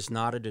 It is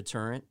not a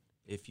deterrent.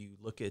 If you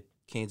look at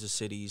Kansas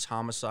City's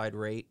homicide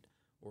rate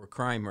or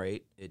crime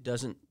rate, it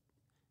doesn't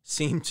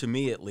seem to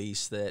me, at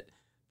least, that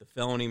the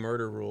felony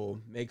murder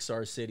rule makes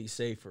our city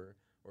safer.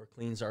 or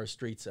cleans our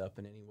streets up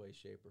in any way,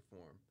 shape, or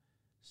form.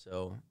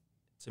 So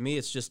to me,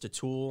 it's just a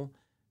tool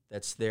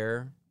that's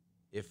there.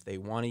 If they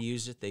want to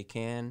use it, they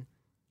can.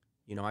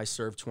 You know, I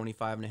served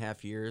 25 and a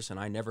half years, and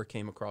I never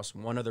came across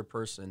one other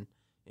person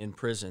in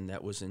prison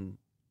that was in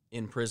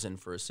prison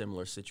for a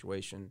similar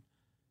situation,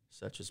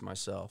 such as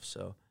myself.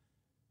 So,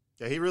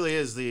 yeah, he really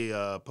is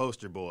the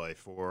poster boy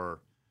for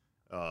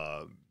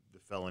the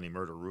felony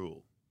murder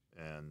rule.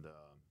 And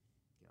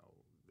you know,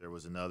 there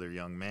was another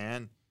young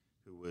man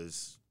who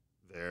was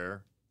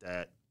there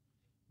that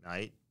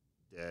night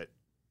that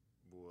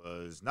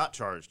was not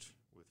charged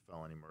with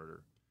felony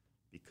murder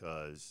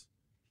because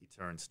he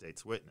turned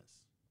state's witness.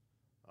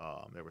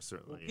 There were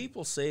certainly... Well,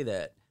 people say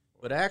that,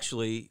 but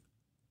actually,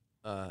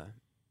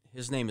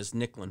 his name is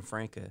Nick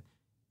Lanfranca,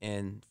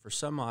 and for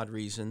some odd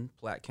reason,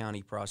 Platte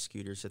County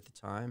prosecutors at the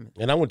time...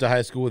 And I went to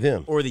high school with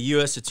him. ...or the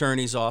U.S.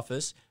 Attorney's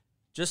Office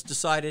just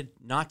decided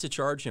not to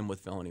charge him with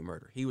felony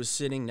murder. He was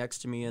sitting next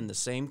to me in the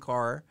same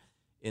car,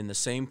 in the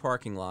same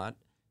parking lot,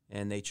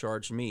 and they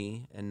charged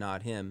me and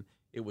not him.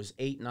 It was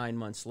 8-9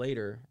 months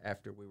later,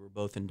 after we were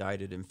both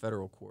indicted in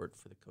federal court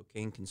for the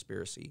cocaine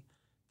conspiracy,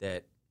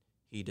 that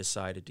he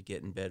decided to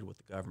get in bed with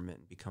the government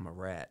and become a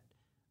rat.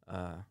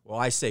 Well,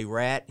 I say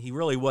rat. He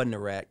really wasn't a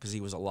rat because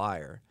he was a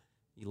liar.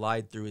 He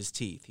lied through his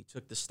teeth. He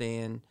took the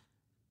stand,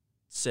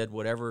 said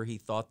whatever he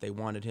thought they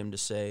wanted him to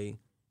say,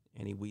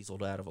 and he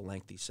weaseled out of a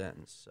lengthy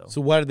sentence. So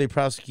why did they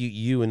prosecute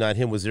you and not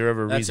him? Was there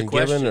ever a reason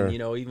given? Or? You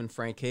know, even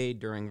Frank Haid,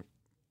 during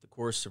the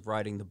course of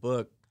writing the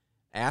book,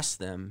 asked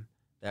them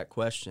that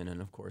question, and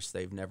of course,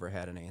 they've never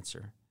had an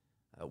answer.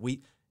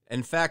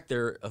 In fact,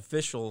 their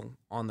official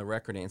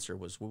on-the-record answer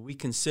was, well, we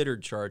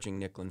considered charging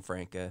Nick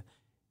Lanfranca,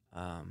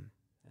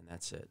 and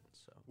that's it.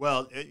 So.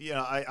 Well, you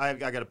know, I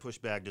got to push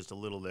back just a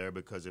little there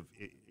because of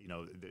you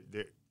know,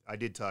 I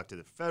did talk to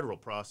the federal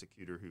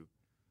prosecutor who,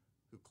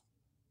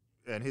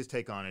 and his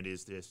take on it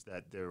is this: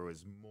 that there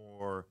was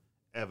more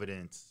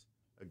evidence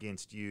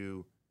against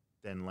you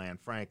than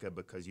Lanfranca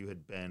because you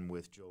had been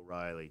with Joe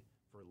Riley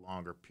for a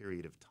longer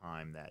period of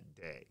time that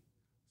day.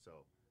 So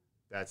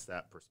that's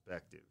that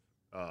perspective.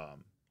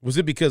 Was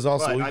it because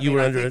also you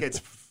were under? I think it's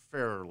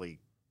fairly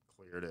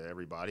clear to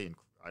everybody, and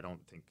I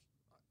don't think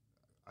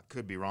I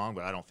could be wrong,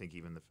 but I don't think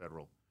even the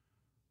federal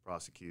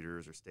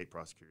prosecutors or state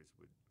prosecutors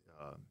would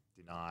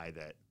deny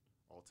that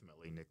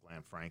ultimately Nick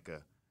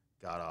Lanfranca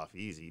got off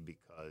easy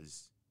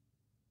because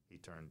he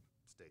turned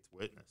state's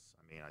witness.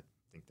 I mean, I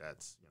think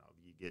that's, you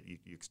know,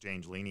 you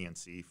exchange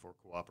leniency for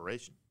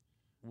cooperation.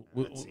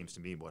 That seems to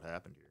me what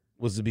happened here.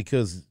 Was it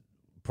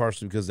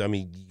partially because I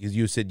mean,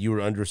 you said you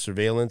were under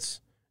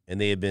surveillance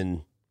and they had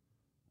been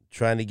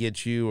trying to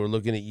get you or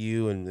looking at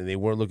you, and they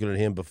weren't looking at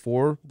him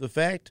before the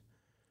fact?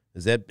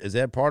 Is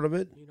that part of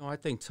it? You know, I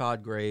think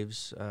Todd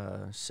Graves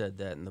said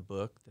that in the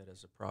book, that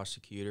as a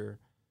prosecutor,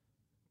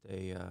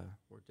 they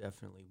were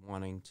definitely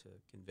wanting to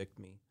convict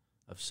me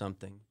of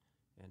something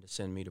and to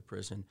send me to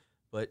prison.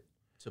 But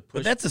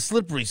that's a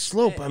slippery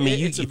slope. I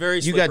mean, it's a very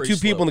you got two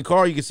slippery people in the slope.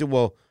 car. You can say,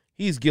 well,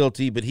 he's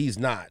guilty, but he's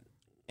not.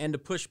 And to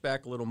push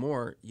back a little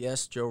more,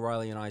 yes, Joe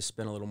Riley and I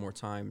spent a little more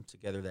time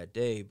together that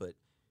day, but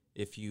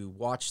if you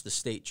watched the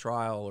state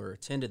trial or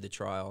attended the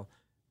trial,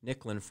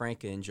 Nick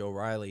Lanfranca and Joe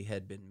Riley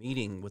had been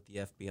meeting with the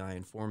FBI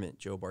informant,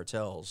 Joe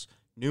Bartels,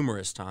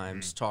 numerous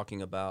times,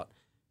 talking about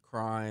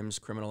crimes,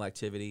 criminal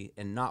activity,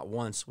 and not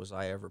once was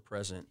I ever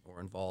present or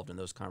involved in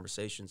those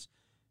conversations.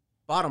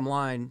 Bottom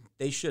line,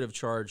 they should have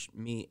charged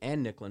me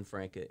and Nick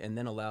Lanfranca and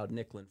then allowed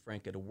Nick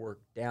Lanfranca to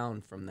work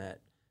down from that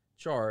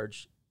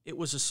charge. It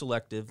was a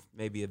selective,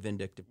 maybe a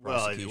vindictive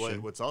prosecution. Well,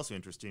 what's also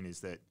interesting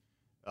is that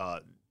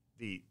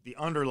the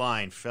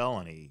underlying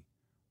felony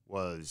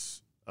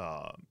was,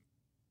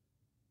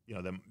 you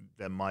know,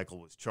 that Michael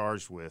was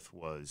charged with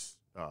was,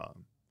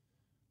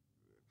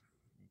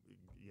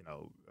 you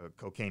know, a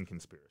cocaine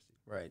conspiracy.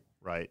 Right.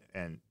 Right.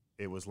 And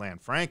it was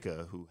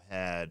Lanfranca who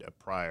had a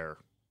prior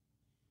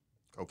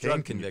cocaine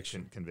Drug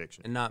conviction,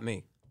 and not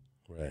me.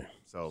 Right.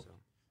 So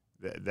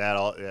that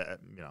all,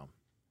 you know,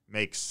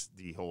 makes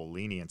the whole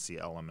leniency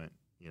element,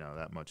 you know,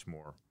 that much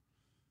more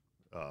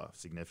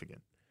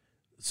significant.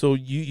 So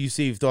you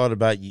say you've thought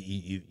about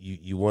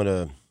you want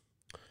to,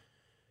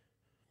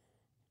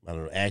 I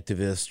don't know,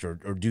 activist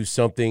or do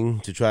something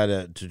to try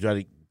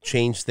to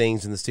change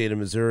things in the state of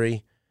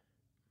Missouri,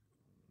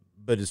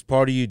 but as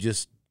part of you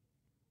just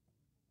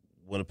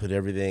want to put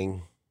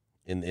everything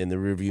in the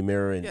rearview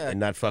mirror and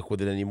not fuck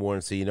with it anymore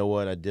and say, you know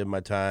what, I did my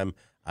time.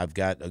 I've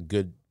got a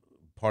good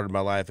part of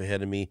my life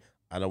ahead of me.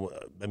 I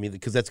mean,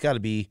 because that's got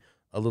to be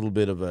a little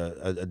bit of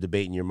a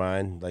debate in your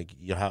mind, like,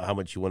 you know, how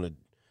much you want to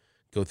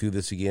go through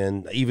this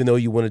again, even though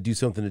you want to do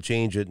something to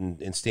change it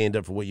and stand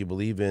up for what you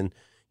believe in.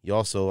 You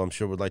also, I'm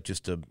sure, would like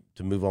just to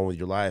move on with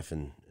your life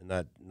and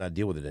not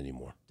deal with it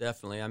anymore.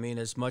 Definitely. I mean,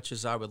 as much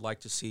as I would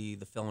like to see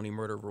the felony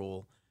murder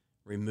rule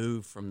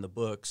removed from the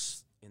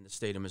books in the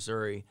state of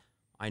Missouri,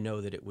 I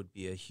know that it would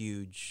be a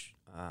huge,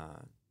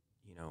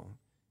 you know,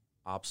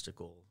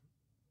 obstacle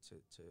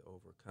to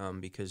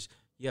overcome, because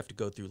you have to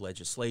go through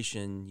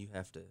legislation, you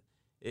have to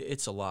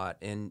it's a lot.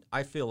 And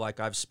I feel like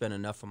I've spent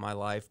enough of my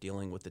life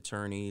dealing with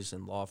attorneys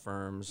and law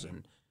firms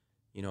and,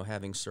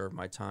 having served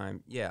my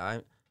time.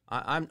 Yeah,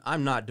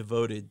 I'm not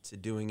devoted to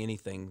doing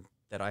anything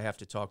that I have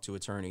to talk to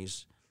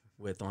attorneys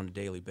with on a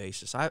daily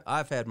basis.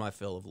 I've had my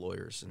fill of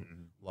lawyers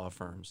and law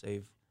firms.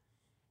 They've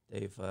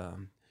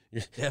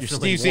You're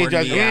definitely Steve St. worn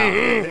John. me out.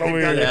 They've got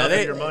Yeah, enough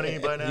of your money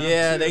by now.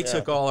 Yeah, they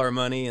took all our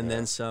money and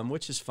then some,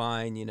 which is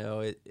fine.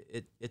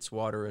 It's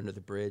water under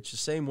the bridge. The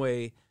same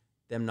way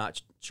them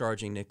not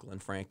charging nickel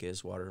and franc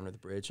is water under the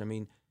bridge. I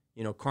mean,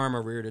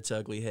 karma reared its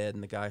ugly head,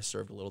 and the guy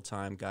served a little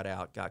time, got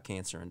out, got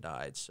cancer, and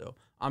died. So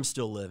I'm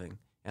still living,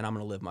 and I'm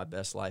going to live my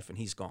best life, and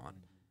he's gone.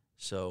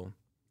 So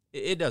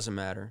it doesn't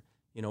matter.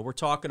 We're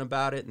talking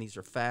about it, and these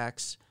are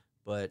facts,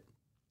 but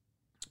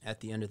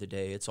at the end of the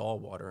day, it's all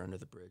water under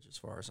the bridge as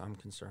far as I'm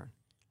concerned.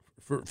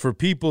 For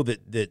people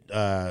that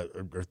are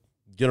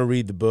gonna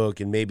read the book,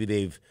 and maybe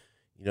they've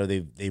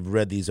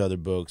read these other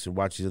books and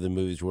watched these other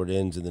movies where it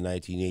ends in the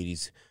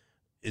 1980s,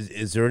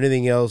 is there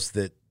anything else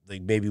that,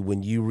 like, maybe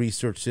when you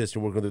research this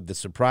and work on it, that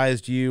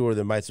surprised you, or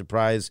that might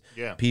surprise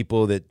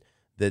people that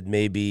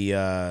maybe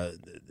that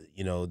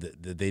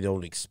they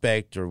don't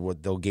expect, or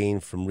what they'll gain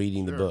from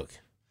reading the book?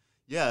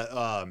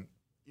 Yeah,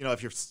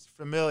 if you're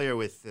familiar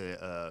with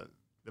the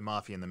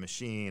Mafia and the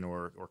Machine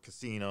or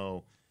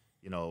Casino,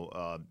 the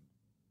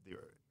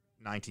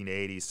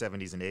 1980s,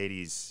 70s, and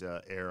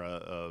 80s era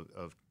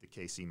of the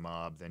KC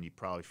mob, then you're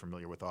probably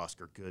familiar with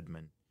Oscar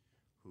Goodman,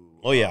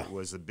 who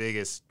was the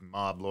biggest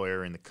mob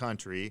lawyer in the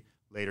country,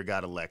 later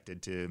got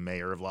elected to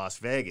mayor of Las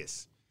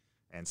Vegas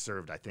and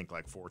served, I think,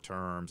 like 4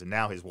 terms, and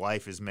now his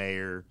wife is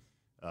mayor.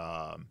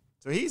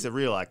 So he's a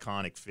real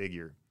iconic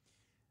figure,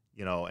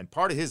 and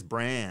part of his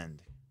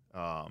brand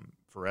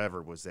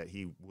forever was that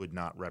he would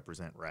not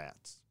represent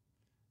rats.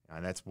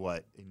 And that's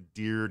what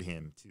endeared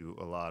him to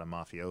a lot of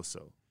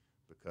mafioso,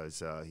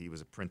 because he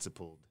was a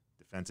principled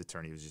defense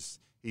attorney.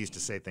 He used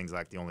to say things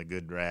like the only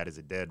good rat is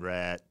a dead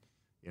rat,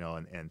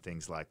 and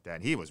things like that.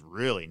 And he was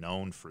really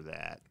known for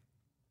that.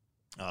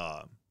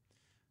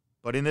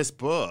 But in this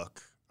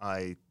book,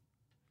 I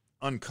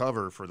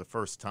uncover for the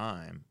first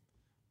time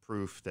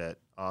proof that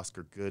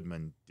Oscar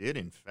Goodman did,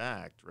 in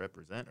fact,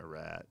 represent a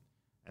rat.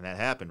 And that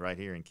happened right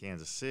here in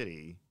Kansas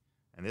City.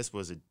 And this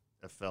was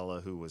a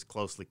fella who was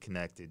closely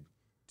connected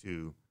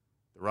to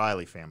the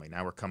Riley family.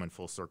 Now we're coming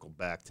full circle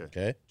back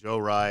to Joe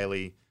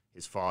Riley,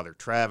 his father,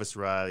 Travis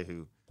Riley,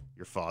 who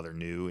your father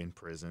knew in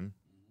prison.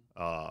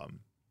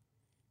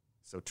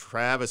 So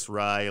Travis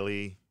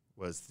Riley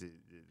was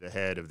the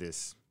head of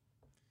this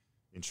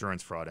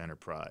insurance fraud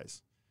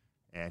enterprise.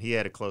 And he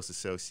had a close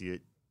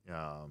associate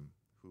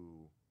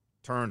who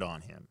turned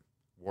on him,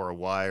 wore a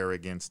wire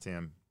against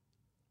him.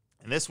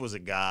 And this was a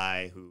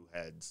guy who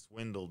had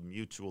swindled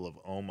Mutual of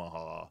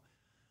Omaha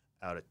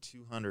out of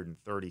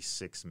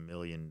 $236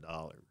 million.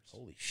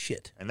 Holy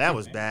shit. And that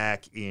was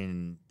back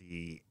in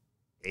the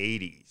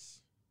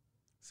 80s.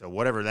 So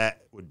whatever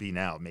that would be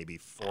now, maybe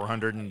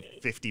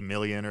 $450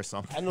 million or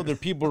something. I know there are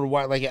people who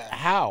are like,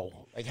 how?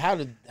 Like, how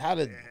did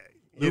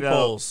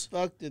Loopholes.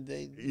 Fuck did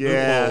they?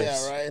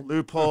 Yeah, right.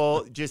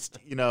 Loophole. Just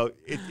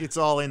it's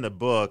all in the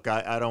book.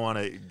 I don't want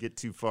to get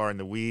too far in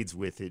the weeds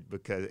with it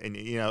because,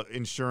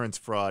 insurance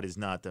fraud is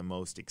not the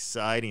most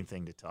exciting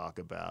thing to talk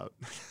about.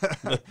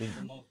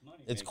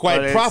 It's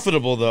quite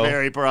profitable, though.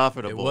 Very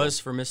profitable. It was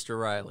for Mr.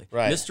 Riley.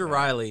 Right. Mr.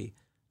 Riley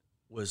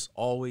was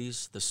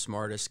always the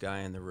smartest guy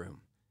in the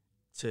room.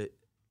 To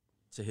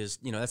his,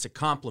 that's a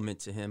compliment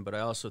to him, but I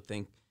also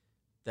think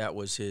that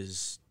was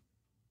his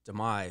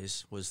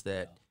demise, was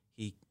that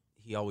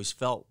he always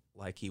felt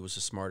like he was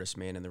the smartest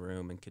man in the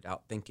room and could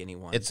outthink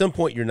anyone. At some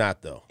point, you're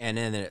not, though. And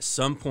then at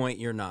some point,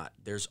 you're not.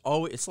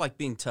 It's like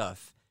being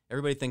tough.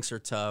 Everybody thinks they're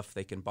tough.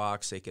 They can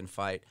box. They can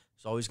fight.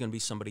 There's always going to be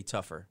somebody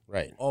tougher.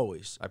 Right.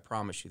 Always. I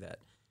promise you that.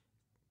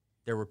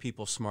 There were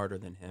people smarter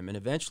than him. And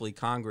eventually,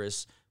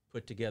 Congress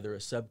put together a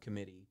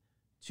subcommittee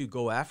to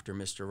go after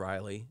Mr.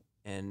 Riley,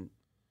 and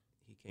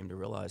he came to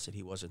realize that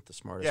he wasn't the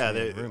smartest man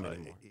in the room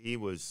anymore. He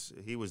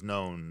was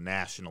known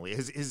nationally.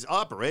 His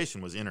operation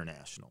was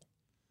international.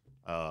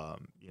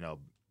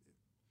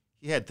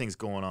 He had things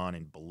going on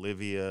in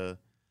Bolivia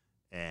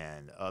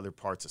and other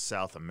parts of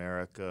South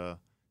America.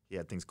 He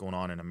had things going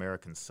on in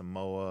American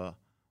Samoa.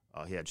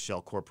 He had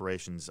shell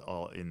corporations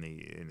all in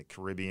the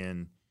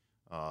Caribbean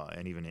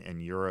and even in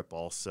Europe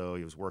also.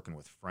 He was working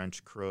with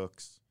French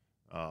crooks.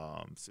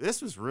 So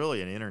this was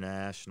really an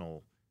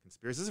international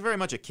conspiracy. This is very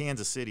much a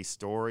Kansas City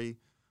story,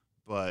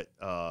 but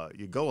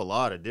you go a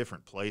lot of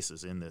different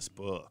places in this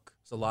book.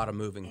 It's a lot of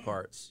moving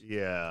parts.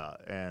 Yeah,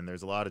 and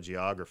there's a lot of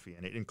geography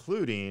in it,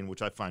 including,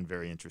 which I find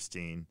very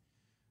interesting,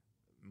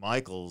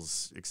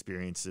 Michael's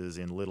experiences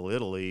in Little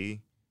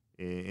Italy,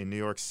 in New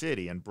York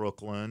City and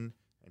Brooklyn,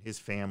 and his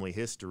family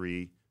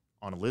history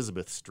on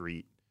Elizabeth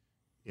Street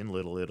in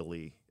Little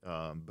Italy.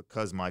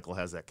 Because Michael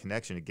has that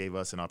connection, it gave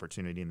us an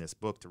opportunity in this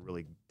book to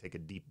really take a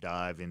deep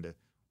dive into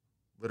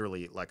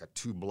literally like a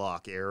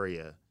 2-block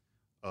area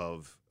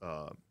of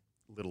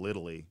Little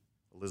Italy,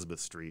 Elizabeth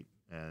Street,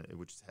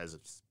 which has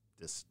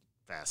this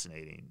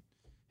fascinating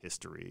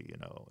history,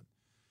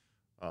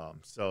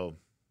 So,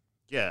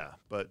 yeah,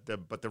 but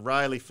the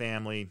Riley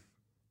family,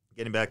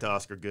 getting back to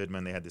Oscar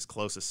Goodman, they had this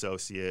close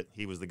associate.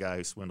 He was the guy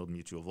who swindled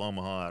Mutual of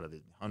Omaha out of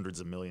the hundreds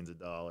of millions of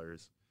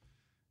dollars.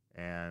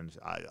 And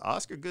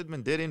Oscar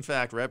Goodman did, in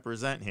fact,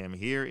 represent him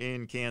here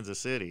in Kansas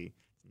City.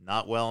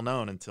 Not well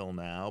known until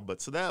now,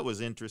 but so that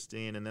was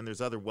interesting. And then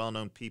there's other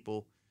well-known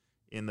people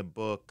in the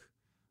book.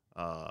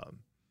 I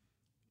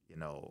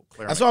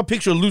saw a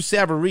picture of Lou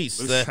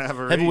Savarese, the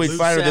heavyweight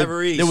fighter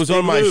that was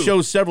on my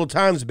show several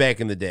times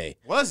back in the day.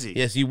 Was he?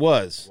 Yes, he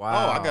was.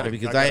 Wow. I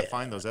gotta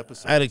find those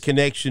episodes. I had a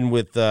connection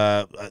with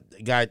a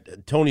guy,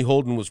 Tony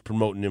Holden was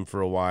promoting him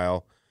for a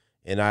while,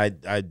 and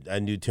I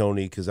knew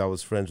Tony because I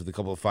was friends with a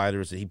couple of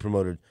fighters that he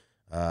promoted,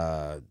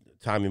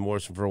 Tommy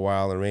Morrison for a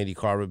while and Randy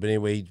Carver. But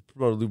anyway, he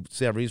promoted Lou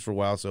Savarese for a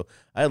while, so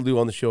I had Lou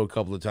on the show a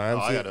couple of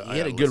times. He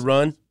had a good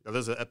run. Are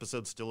those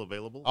episodes still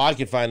available? Oh, I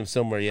can find them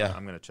somewhere, yeah.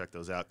 I'm going to check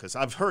those out because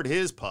I've heard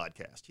his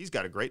podcast. He's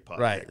got a great podcast.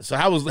 Right. So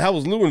how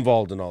was Lou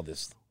involved in all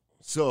this?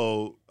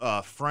 So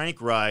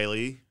Frank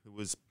Riley, who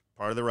was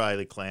part of the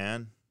Riley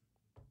clan,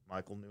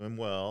 Michael knew him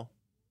well.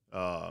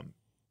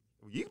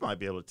 You might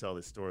be able to tell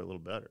this story a little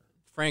better.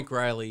 Frank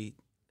Riley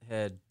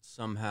had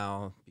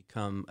somehow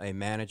become a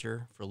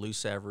manager for Lou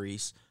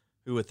Savarese,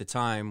 who at the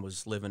time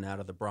was living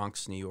out of the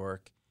Bronx, New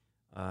York.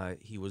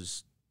 He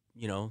was,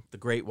 the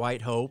Great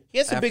White Hope. He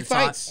had some big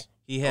fights.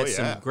 He had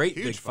some great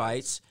Huge big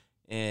fights,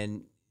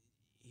 and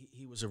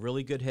he was a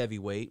really good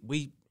heavyweight.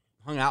 We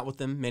hung out with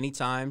him many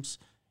times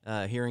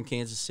here in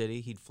Kansas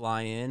City. He'd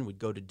fly in, we'd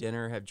go to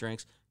dinner, have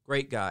drinks.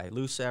 Great guy.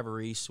 Lou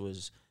Savarese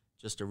was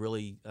just a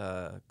really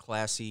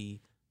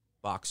classy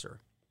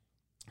boxer.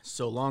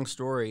 So long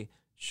story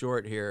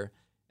short here,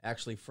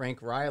 actually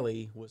Frank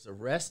Riley was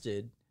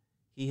arrested.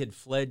 He had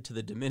fled to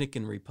the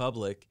Dominican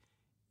Republic,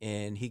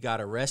 and he got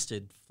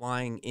arrested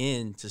flying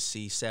in to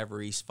see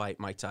Savarese fight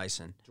Mike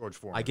Tyson. George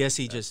Foreman. I guess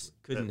he just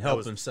couldn't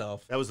help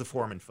himself. That was the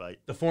Foreman fight.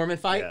 The Foreman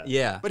fight?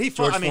 Yeah. But he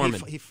fought,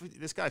 Foreman.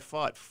 This guy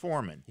fought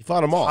Foreman. He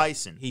fought them all.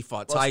 Tyson. He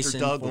fought Buster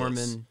Tyson, Douglas,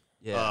 Foreman.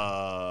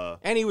 Yeah.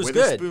 And he was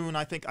Witherspoon, good.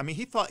 I think. I mean,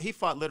 he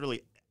fought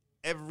literally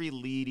every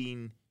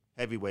leading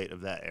heavyweight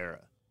of that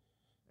era.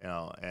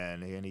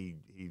 And he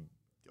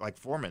like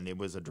Foreman, it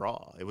was a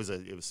draw. It was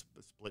a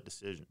split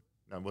decision.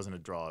 No, it wasn't a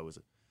draw. It was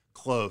a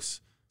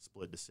close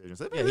split decision.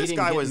 So, this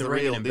guy was the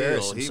real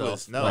deal. He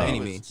was by any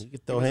means. He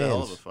could He throw was a hell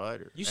hands. of a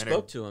fighter. You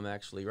spoke to him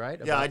actually, right?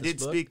 Yeah, about I this did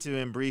book? speak to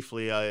him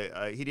briefly.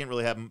 He didn't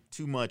really have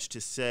too much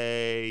to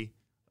say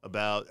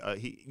about.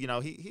 He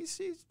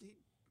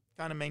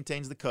kind of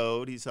maintains the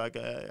code. He's like,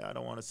 I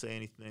don't want to say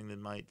anything that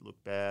might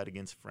look bad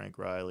against Frank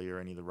Riley or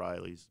any of the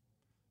Rileys.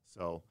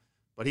 So,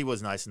 but he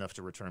was nice enough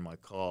to return my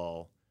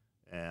call,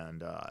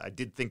 and I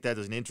did think that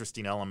was an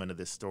interesting element of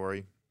this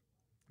story.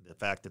 The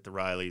fact that the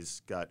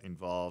Rileys got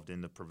involved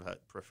in the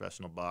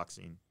professional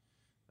boxing.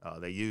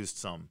 They used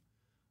some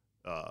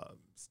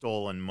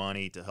stolen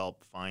money to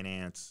help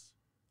finance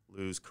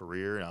Lou's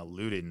career. Now,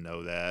 Lou didn't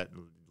know that.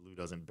 Lou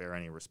doesn't bear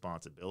any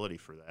responsibility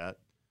for that.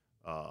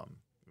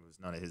 It was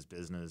none of his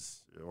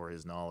business or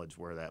his knowledge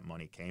where that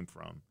money came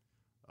from.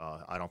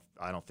 I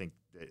don't think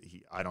that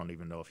I don't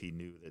even know if he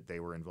knew that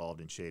they were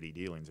involved in shady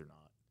dealings or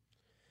not.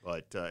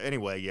 But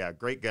anyway, yeah,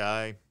 great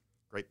guy.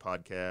 Great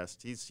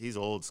podcast. He's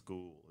old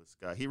school. This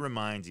guy. He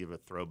reminds you of a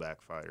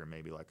throwback fighter,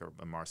 maybe like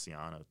a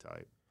Marciano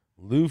type.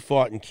 Lou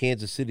fought in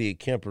Kansas City at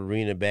Kemp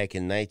Arena back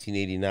in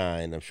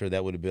 1989. I'm sure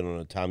that would have been on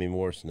a Tommy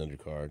Morrison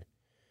undercard.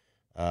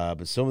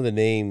 But some of the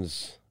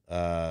names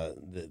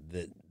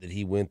that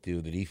he went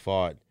through, that he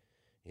fought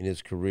in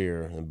his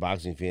career, and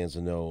boxing fans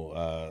will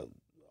know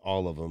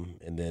all of them,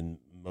 and then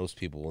most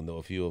people will know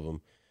a few of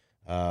them.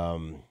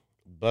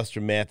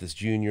 Buster Mathis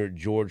Jr.,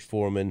 George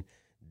Foreman,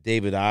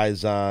 David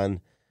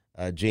Izon,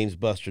 James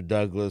Buster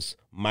Douglas,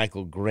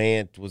 Michael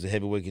Grant was a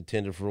heavyweight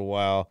contender for a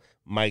while,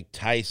 Mike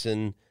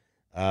Tyson,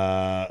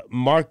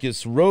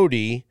 Marcus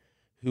Rohde,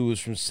 who was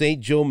from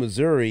St. Joe,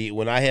 Missouri.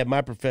 When I had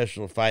my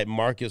professional fight,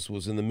 Marcus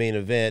was in the main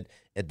event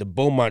at the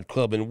Beaumont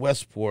Club in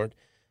Westport.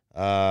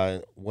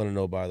 Want to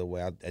know, by the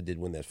way, I did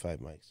win that fight,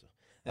 Mike.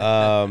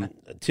 So.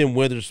 Tim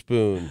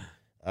Witherspoon,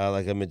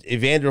 like I mentioned,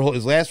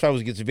 his last fight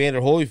was against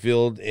Evander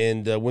Holyfield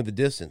and went the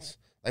distance.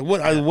 Like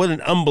what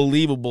an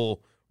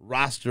unbelievable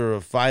roster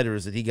of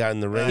fighters that he got in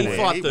the ring. He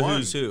fought the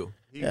who's who.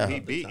 He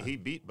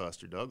beat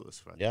Buster Douglas.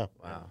 Fight. Yeah,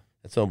 wow,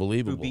 that's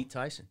unbelievable. Who beat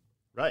Tyson?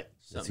 Right,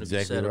 Something that's to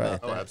be exactly said right. about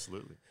Oh, that.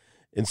 absolutely.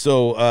 And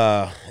so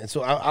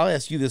I'll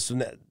ask you this,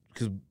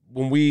 because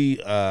when we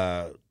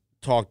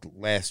talked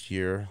last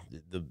year,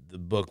 the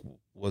book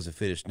wasn't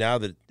finished. Now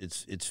that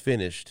it's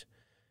finished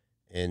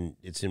and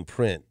it's in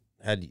print,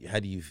 how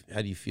do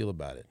you feel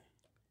about it?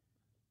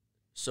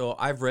 So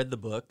I've read the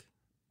book,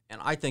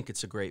 and I think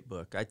it's a great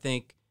book. I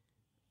think,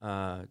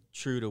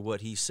 true to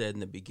what he said in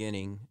the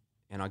beginning,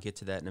 and I'll get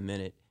to that in a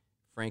minute,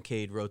 Frank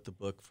Cade wrote the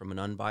book from an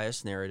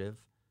unbiased narrative.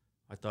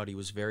 I thought he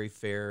was very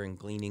fair in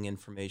gleaning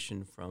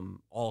information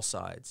from all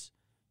sides.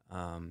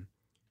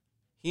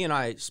 He and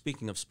I,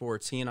 speaking of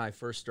sports, he and I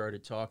first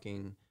started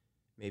talking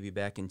maybe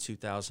back in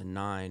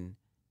 2009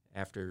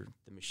 after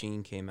The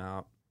Machine came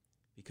out,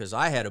 because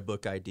I had a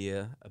book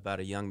idea about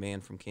a young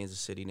man from Kansas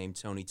City named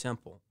Tony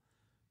Temple,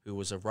 who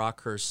was a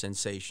Rockhurst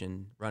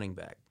sensation running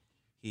back.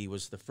 He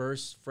was the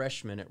first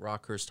freshman at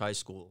Rockhurst High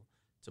School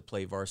to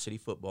play varsity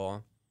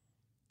football,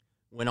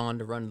 went on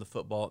to run the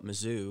football at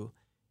Mizzou,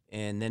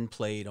 and then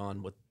played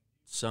on what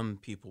some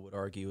people would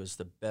argue is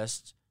the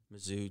best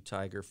Mizzou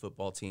Tiger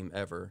football team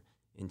ever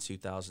in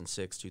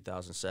 2006,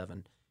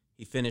 2007.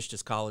 He finished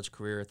his college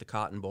career at the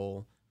Cotton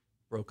Bowl,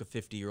 broke a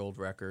 50-year-old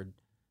record,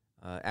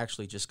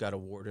 actually just got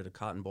awarded a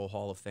Cotton Bowl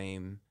Hall of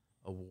Fame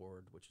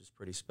award, which is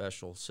pretty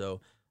special.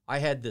 So I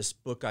had this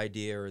book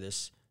idea or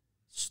this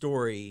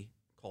story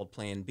called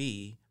Plan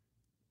B,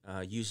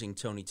 using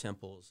Tony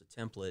Temple as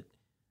a template,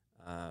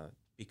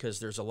 because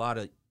there's a lot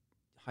of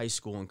high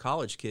school and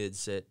college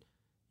kids that,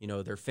 you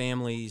know, their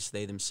families,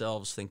 they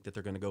themselves think that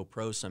they're going to go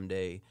pro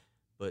someday,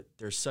 but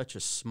there's such a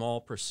small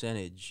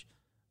percentage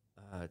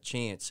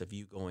chance of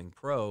you going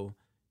pro,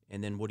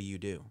 and then what do?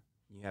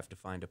 You have to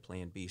find a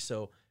plan B.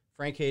 So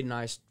Frank Hayden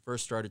and I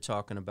first started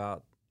talking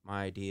about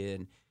my idea,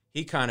 and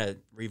he kind of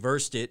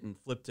reversed it and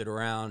flipped it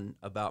around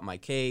about my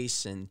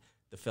case and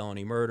the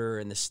felony murder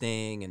and the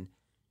sting. And,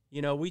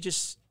 you know, we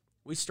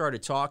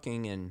started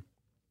talking, and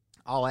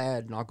I'll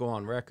add, and I'll go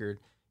on record,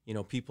 you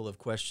know, people have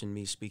questioned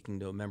me speaking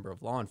to a member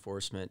of law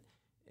enforcement,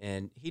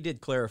 and he did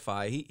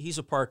clarify he's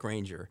a park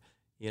ranger,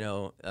 you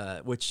know,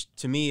 which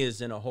to me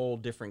is in a whole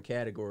different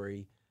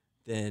category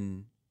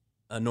than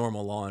a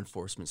normal law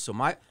enforcement. So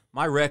my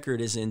record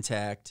is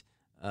intact.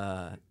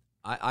 I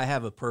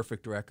have a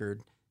perfect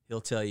record. He'll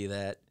tell you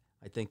that.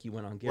 I think you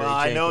went on Gary Well,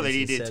 I know that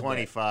Jenkins he and did said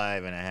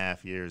 25 and a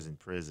half years in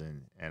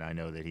prison, and I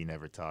know that he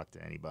never talked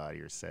to anybody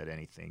or said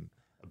anything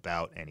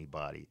about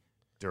anybody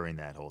during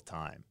that whole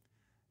time.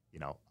 You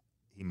know,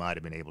 he might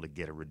have been able to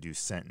get a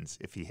reduced sentence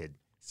if he had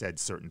said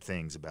certain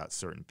things about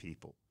certain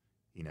people.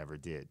 He never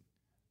did.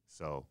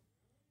 So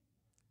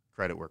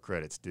credit where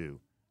credit's due.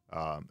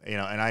 You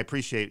know, and I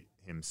appreciate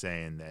him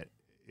saying that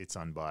it's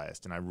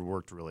unbiased, and I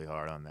worked really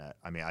hard on that.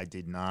 I mean, I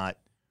did not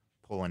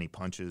pull any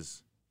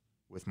punches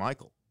with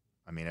Michael.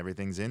 I mean,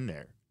 everything's in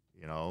there,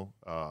 you know,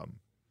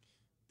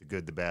 the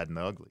good, the bad, and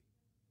the ugly.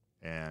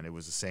 And it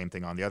was the same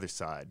thing on the other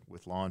side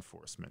with law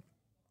enforcement.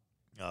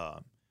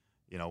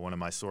 You know, one of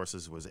my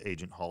sources was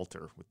Agent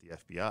Halter with the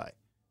FBI.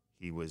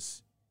 He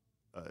was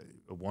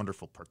a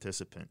wonderful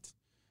participant,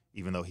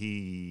 even though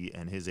he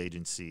and his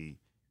agency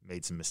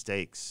made some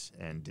mistakes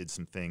and did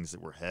some things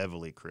that were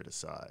heavily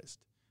criticized.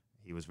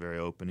 He was very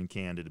open and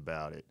candid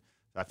about it.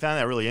 I found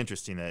that really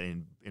interesting that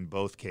in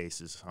both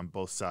cases, on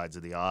both sides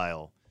of the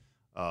aisle,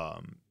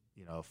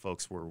 you know,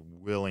 folks were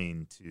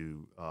willing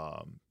to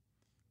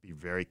be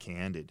very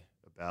candid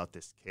about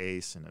this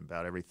case and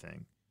about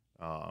everything.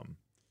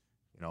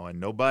 You know, and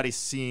nobody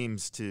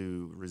seems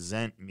to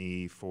resent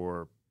me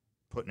for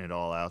putting it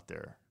all out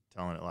there,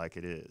 telling it like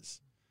it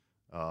is.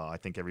 I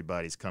think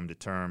everybody's come to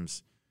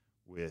terms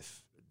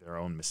with their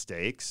own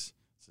mistakes,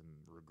 some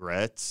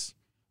regrets,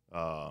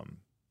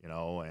 you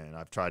know, and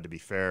I've tried to be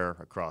fair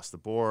across the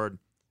board.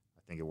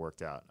 I think it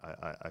worked out.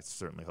 I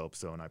certainly hope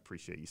so, and I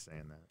appreciate you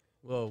saying that.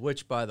 Well,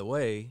 which, by the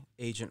way,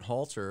 Agent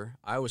Halter,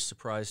 I was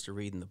surprised to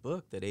read in the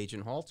book that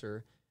Agent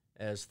Halter,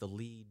 as the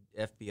lead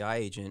FBI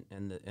agent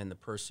and the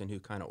person who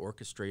kind of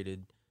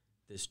orchestrated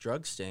this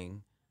drug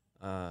sting,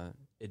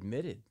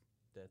 admitted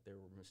that there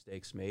were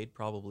mistakes made,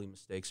 probably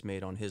mistakes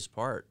made on his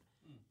part,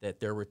 that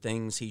there were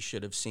things he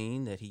should have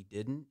seen that he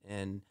didn't,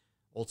 and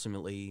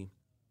ultimately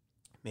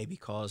maybe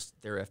caused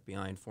their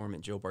FBI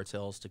informant, Joe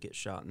Bartels, to get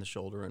shot in the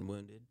shoulder and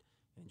wounded,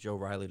 and Joe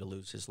Riley to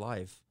lose his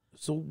life.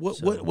 So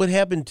what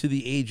happened to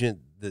the agent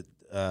that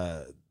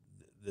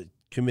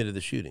committed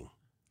the shooting?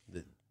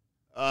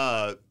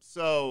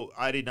 So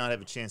I did not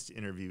have a chance to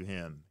interview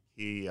him.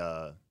 He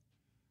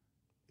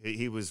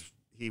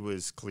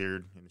was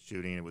cleared in the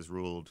shooting. It was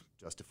ruled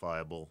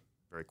justifiable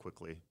very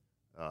quickly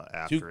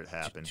after it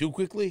happened. Too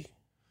quickly?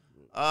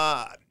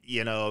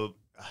 You know,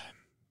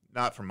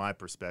 not from my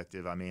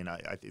perspective. I mean,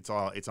 it's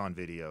on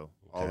video.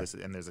 Okay. All this,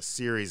 and there's a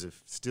series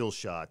of still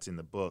shots in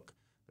the book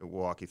that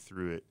walk you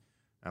through it.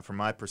 Now, from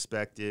my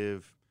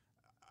perspective,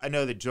 I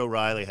know that Joe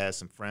Riley has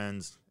some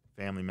friends,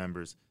 family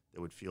members that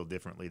would feel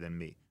differently than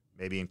me,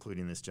 maybe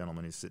including this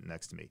gentleman who's sitting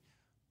next to me.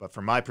 But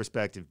from my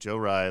perspective, Joe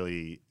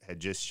Riley had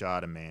just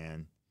shot a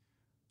man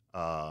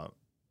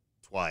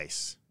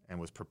twice and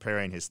was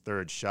preparing his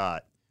third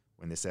shot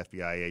when this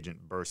FBI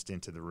agent burst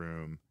into the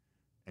room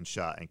and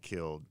shot and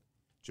killed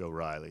Joe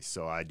Riley.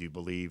 So I do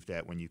believe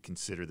that when you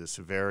consider the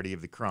severity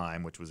of the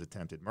crime, which was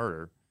attempted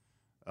murder,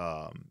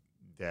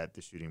 that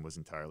the shooting was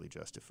entirely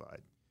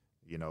justified.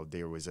 You know,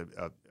 there was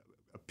a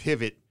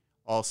pivot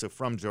also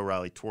from Joe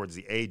Riley towards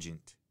the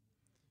agent.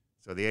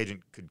 So the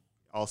agent could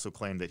also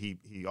claim that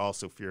he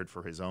also feared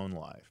for his own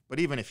life. But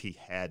even if he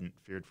hadn't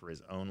feared for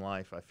his own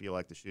life, I feel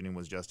like the shooting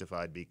was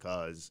justified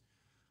because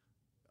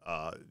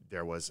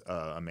there was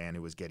a man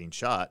who was getting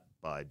shot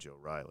by Joe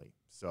Riley.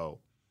 So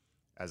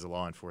as a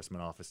law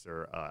enforcement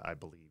officer, I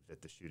believe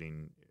that the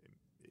shooting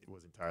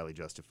was entirely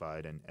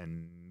justified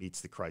and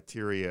meets the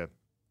criteria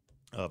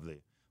of the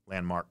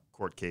landmark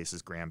court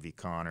cases, Graham v.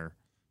 Connor,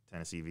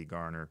 Tennessee v.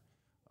 Garner,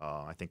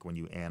 I think when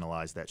you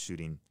analyze that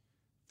shooting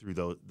through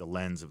the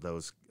lens of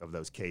those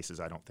cases,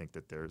 I don't think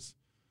that there's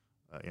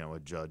a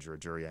judge or a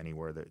jury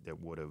anywhere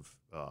that would have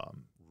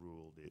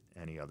ruled it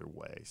any other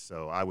way.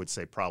 So I would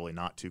say probably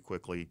not too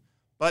quickly,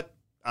 but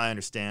I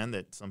understand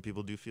that some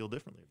people do feel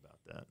differently about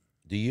that.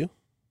 Do you?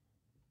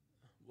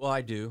 Well,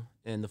 I do.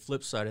 And the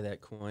flip side of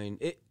that coin,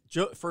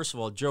 first of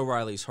all, Joe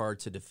Riley's hard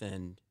to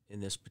defend in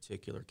this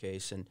particular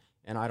case,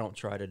 and I don't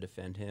try to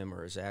defend him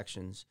or his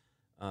actions.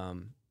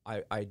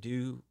 I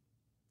do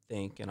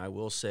think, and I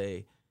will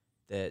say,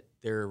 that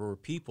there were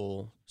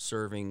people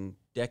serving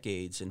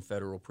decades in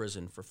federal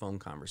prison for phone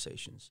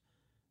conversations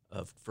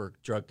for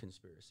drug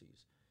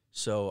conspiracies.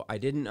 So I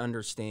didn't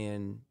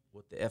understand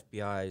what the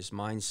FBI's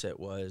mindset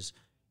was.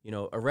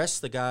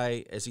 Arrest the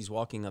guy as he's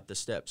walking up the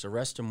steps.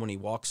 Arrest him when he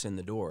walks in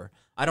the door.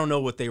 I don't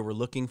know what they were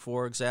looking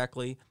for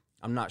exactly.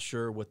 I'm not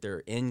sure what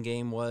their end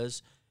game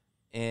was.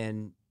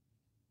 And,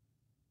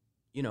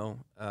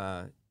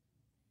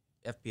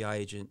 FBI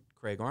agent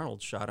Craig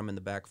Arnold shot him in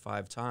the back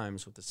 5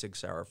 times with a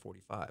 6-hour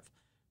 45.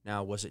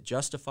 Now, was it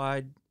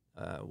justified?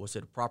 Was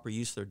it a proper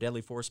use of their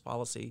deadly force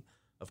policy?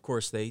 Of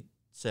course, they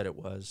said it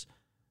was.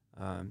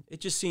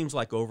 It just seems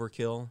like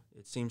overkill.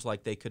 It seems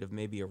like they could have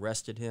maybe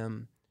arrested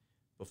him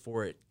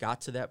before it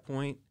got to that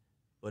point.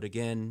 But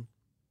again,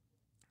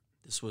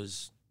 this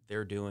was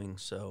their doing.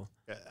 So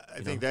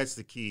I think that's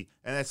the key,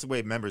 and that's the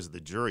way members of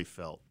the jury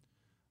felt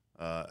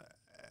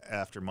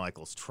after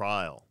Michael's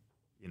trial.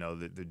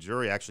 The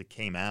jury actually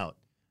came out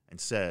and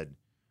said,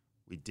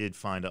 we did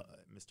find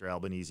Mr.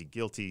 Albanese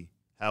guilty.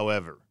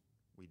 However,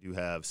 we do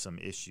have some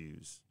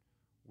issues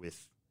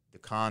with the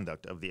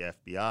conduct of the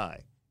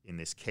FBI in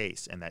this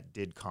case, and that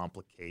did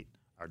complicate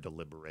our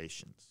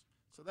deliberations.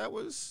 So that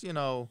was,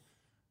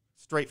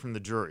 straight from the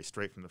jury,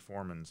 straight from the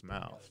foreman's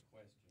mouth.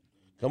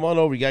 Come on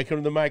over. You got to come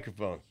to the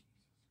microphone.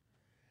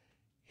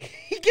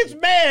 He gets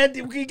mad.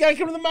 You got to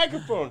come to the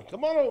microphone.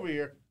 Come on over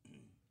here.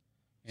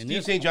 And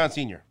Steve St. John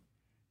Sr.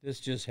 This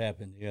just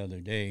happened the other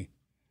day.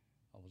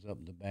 I was up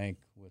at the bank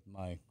with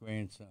my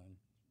grandson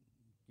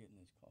getting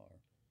his car,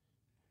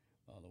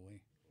 by the way.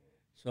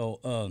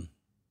 So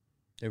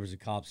there was a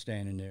cop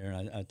standing there,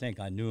 and I think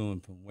I knew him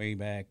from way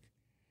back.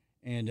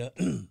 And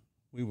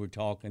we were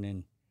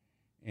talking,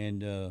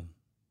 and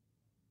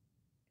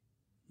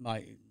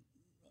I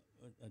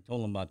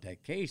told him about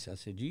that case. I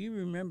said, do you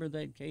remember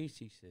that case?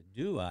 He said,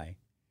 do I?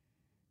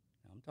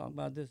 I'm talking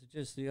about this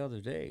just the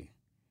other day.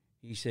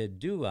 He said,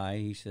 do I?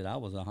 He said, I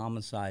was a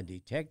homicide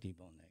detective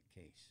on that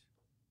case.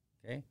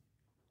 Okay?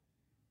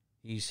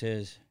 He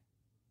says,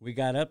 we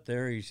got up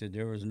there. He said,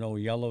 there was no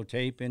yellow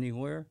tape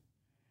anywhere.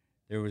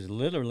 There was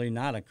literally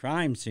not a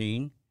crime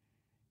scene.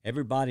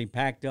 Everybody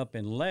packed up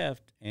and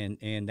left, and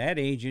that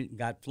agent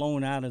got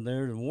flown out of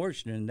there to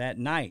Washington that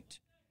night.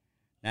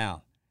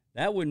 Now,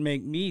 that would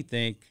make me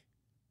think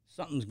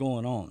something's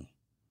going on.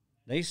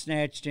 They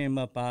snatched him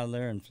up out of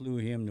there and flew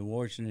him to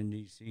Washington,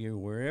 D.C., or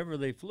wherever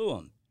they flew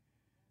him.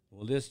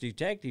 Well, this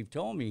detective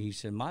told me, he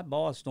said, my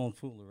boss don't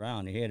fool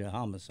around. He had a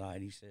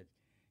homicide. He said,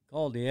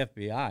 called the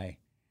FBI,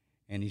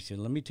 and he said,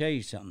 let me tell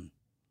you something.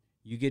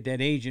 You get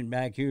that agent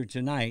back here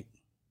tonight,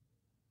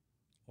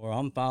 or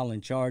I'm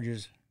filing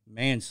charges,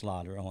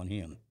 manslaughter on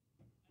him.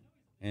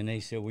 And they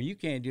said, well, you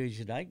can't do it. He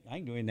said, I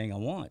can do anything I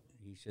want.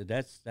 He said,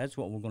 that's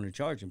what we're going to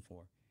charge him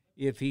for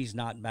if he's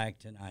not back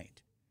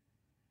tonight.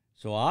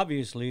 So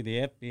obviously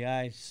the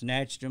FBI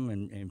snatched him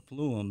and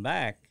flew him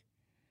back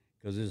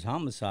because his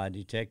homicide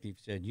detective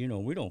said,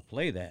 we don't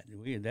play that.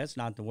 That's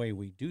not the way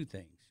we do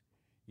things,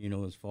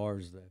 as far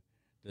as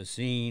the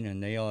scene,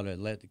 and they ought to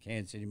let the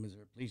Kansas City,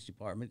 Missouri Police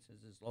Department,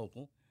 since it's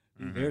local,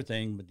 do their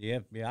thing. But the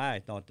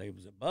FBI thought they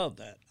was above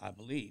that, I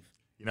believe.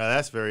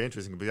 That's very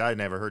interesting because I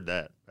never heard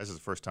that. This is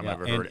the first time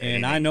I've ever heard anything.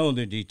 And I know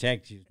the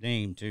detective's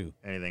name, too.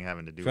 Anything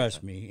having to do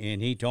Trust with that. me.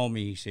 And he told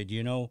me, he said,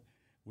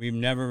 we've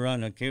never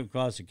run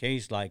across a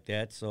case like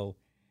that. So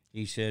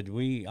he said,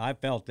 I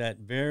felt that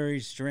very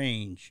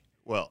strange.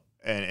 Well,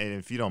 and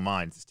if you don't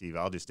mind, Steve,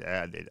 I'll just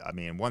add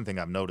that, one thing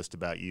I've noticed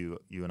about you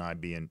and I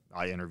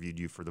interviewed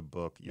you for the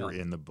book. You're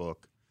in the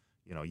book.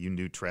 You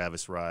knew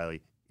Travis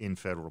Riley in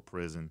federal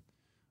prison.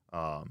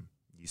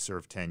 You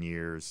served 10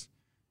 years.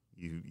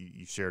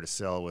 You shared a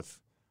cell with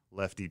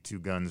Lefty Two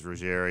Guns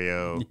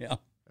Ruggiero. Yeah.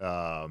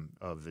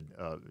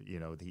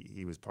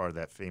 He was part of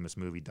that famous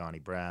movie Donnie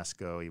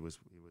Brasco. He was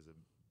a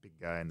big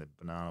guy in the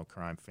Bonanno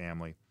crime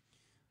family.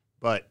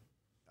 But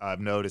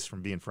I've noticed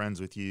from being friends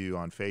with you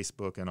on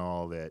Facebook and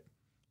all that,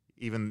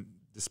 even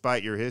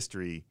despite your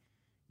history,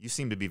 you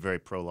seem to be very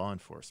pro law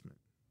enforcement.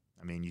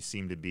 You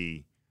seem to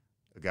be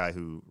a guy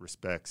who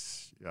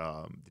respects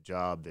the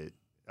job that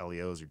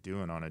LEOs are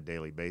doing on a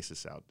daily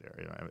basis out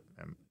there.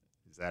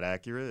 Is that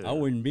accurate? I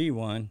wouldn't be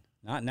one,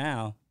 not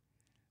now.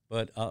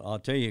 But I'll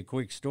tell you a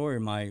quick story.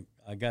 I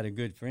got a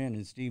good friend,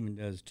 and Stephen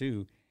does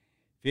too.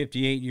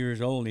 58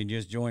 years old, he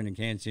just joined the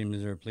Kansas City,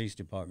 Missouri Police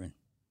Department,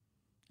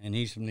 and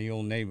he's from the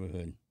old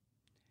neighborhood.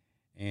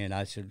 And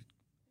I said,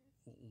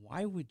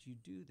 why would you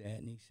do that?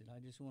 And he said, I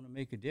just want to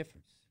make a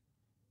difference.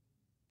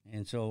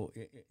 And so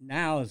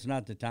now it's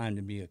not the time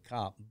to be a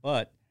cop,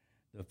 but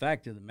the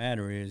fact of the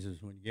matter is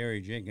when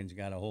Gary Jenkins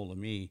got a hold of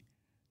me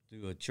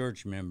through a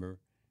church member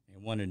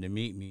and wanted to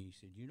meet me, he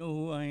said, "You know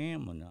who I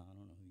am?" Well, no, I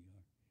don't know who you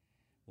are.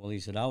 Well, he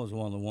said, "I was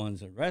one of the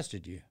ones that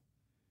arrested you.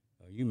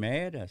 Are you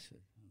mad?" I said,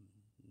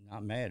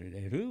 "Not mad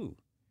at who?"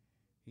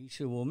 He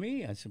said, "Well,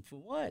 me." I said, "For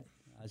what?"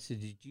 I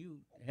said, "Did you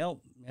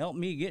help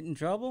me get in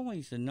trouble?"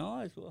 He said, "No."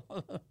 I said,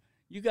 "Well,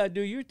 you got to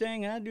do your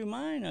thing, I do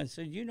mine." I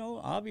said,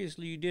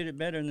 "Obviously you did it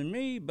better than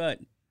me, but,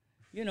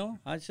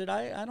 I said,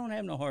 I don't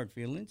have no hard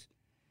feelings.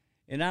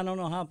 And I don't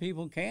know how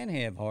people can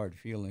have hard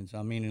feelings.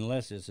 I mean,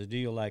 unless it's a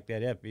deal like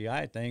that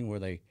FBI thing where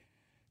they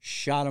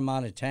shot him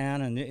out of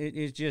town, and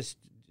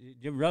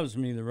it rubs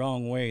me the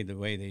wrong way the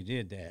way they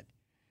did that.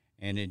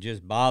 And it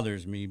just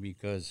bothers me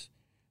because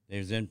it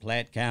was in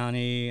Platte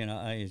County, and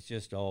it's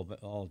just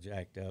all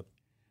jacked up.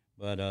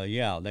 But,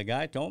 the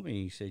guy told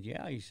me, he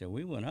said,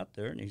 we went up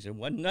there, and he said,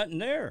 wasn't nothing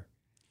there.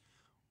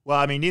 Well,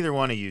 I mean, neither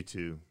one of you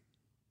two,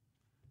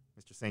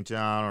 Mr. St.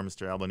 John or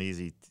Mr.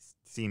 Albanese,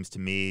 seems to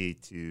me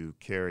to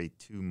carry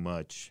too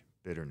much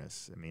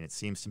bitterness. I mean, it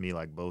seems to me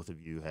like both of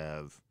you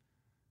have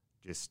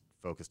just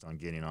focused on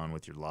getting on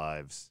with your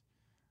lives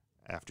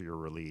after your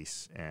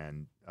release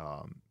and,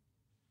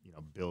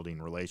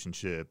 building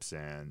relationships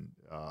and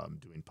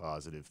doing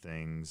positive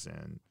things.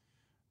 And,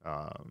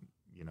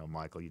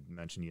 Michael, you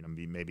mentioned,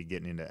 maybe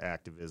getting into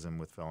activism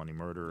with felony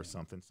murder or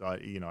something. So,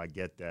 I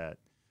get that.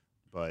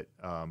 But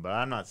I'm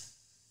not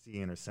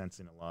seeing or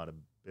sensing a lot of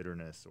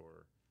bitterness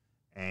or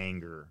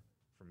anger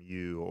from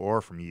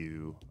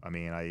you. I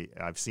mean,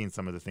 I've seen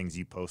some of the things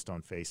you post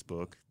on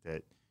Facebook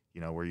that,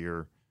 where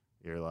you're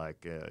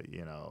like,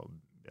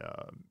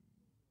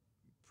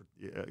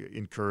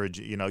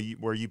 encourage,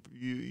 where you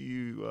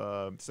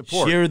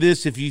support. Share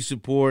this if you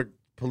support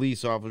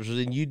police officers,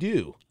 and you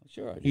do.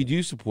 Sure, I do. You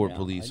do support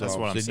police That's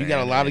what I'm officers. saying, You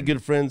got a lot of and-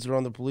 good friends that are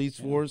on the police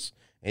force,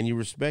 and you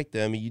respect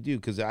them, and you do,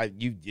 because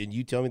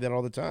you tell me that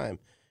all the time,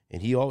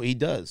 and he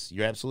does.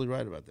 You're absolutely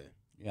right about that.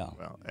 Yeah.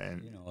 Well,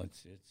 and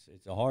it's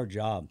a hard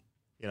job.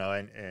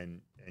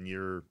 and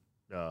you're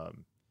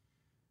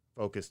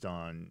focused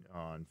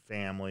on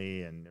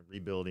family and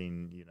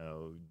rebuilding,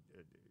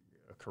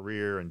 a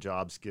career and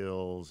job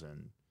skills,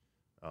 and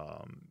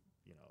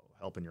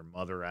helping your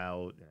mother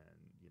out, and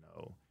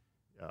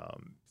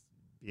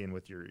being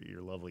with your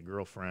lovely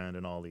girlfriend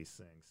and all these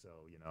things. So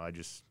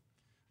that's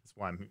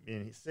why I'm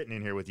sitting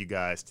in here with you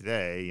guys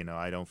today.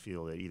 I don't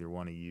feel that either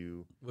one of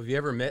you. Have you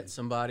ever met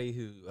somebody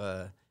who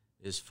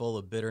is full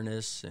of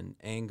bitterness and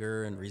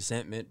anger and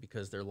resentment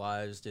because their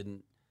lives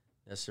didn't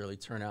necessarily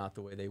turn out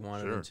the way they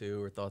wanted them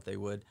to or thought they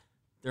would?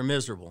 They're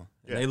miserable,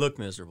 and they look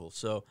miserable.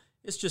 So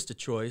it's just a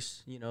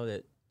choice,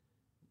 that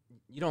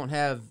you don't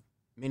have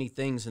many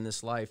things in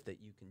this life that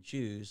you can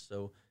choose.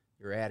 So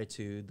your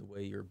attitude, the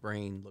way your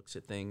brain looks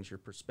at things, your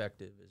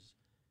perspective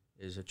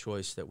is a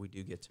choice that we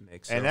do get to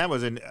make. So, And that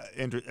was an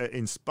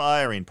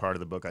inspiring part of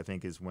the book, I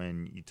think, is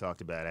when you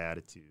talked about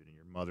attitude, and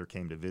your mother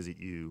came to visit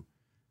you,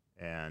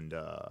 and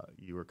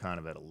you were kind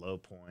of at a low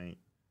point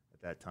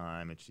at that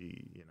time, and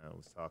she,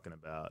 was talking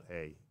about,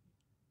 hey,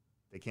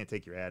 they can't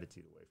take your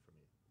attitude away from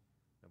you.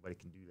 Nobody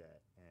can do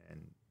that, and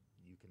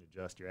you can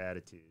adjust your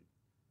attitude,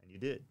 and you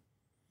did,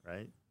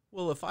 right?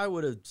 well, if I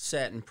would have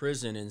sat in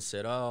prison and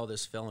said, oh,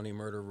 this felony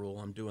murder rule,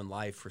 I'm doing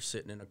life for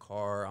sitting in a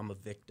car, I'm a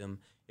victim.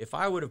 If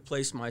I would have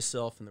placed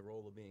myself in the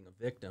role of being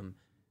a victim,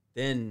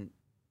 then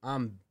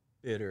I'm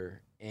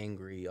bitter,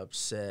 angry,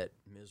 upset,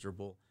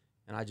 miserable,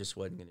 and I just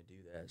wasn't going to do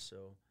that.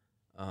 So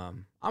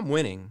I'm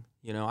winning.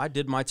 I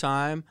did my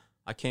time.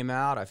 I came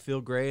out. I feel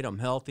great. I'm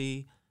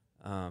healthy.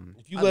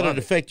 If you let it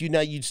affect you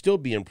now, you'd still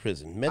be in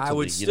prison mentally. I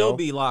would still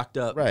be locked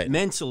up Right.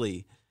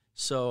 mentally.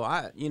 So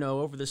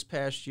over this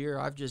past year,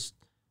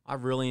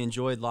 I've really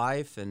enjoyed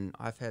life, and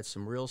I've had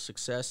some real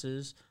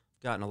successes,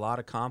 gotten a lot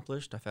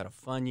accomplished. I've had a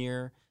fun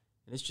year,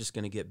 and it's just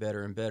going to get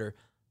better and better.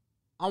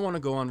 I want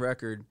to go on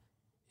record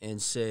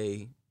and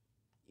say,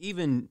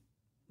 even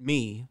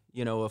me,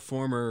 a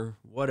former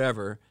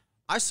whatever,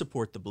 I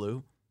support the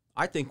blue.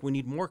 I think we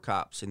need more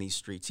cops in these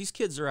streets. These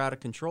kids are out of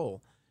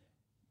control.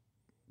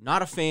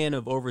 Not a fan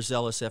of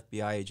overzealous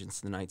FBI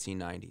agents in the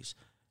 1990s.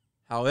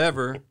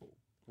 However,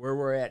 where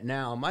we're at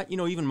now,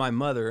 even my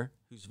mother,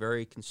 who's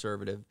very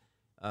conservative,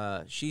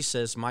 she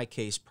says my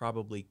case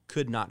probably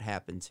could not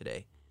happen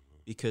today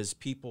because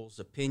people's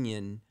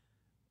opinion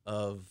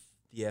of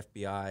the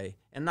FBI,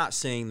 and not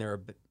saying they're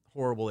a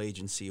horrible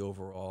agency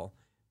overall,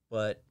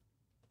 but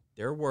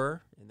there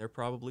were, and there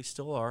probably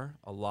still are,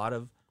 a lot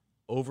of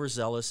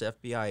overzealous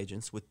FBI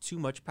agents with too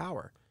much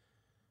power,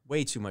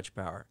 way too much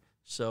power.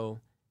 So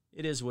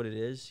it is what it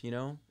is,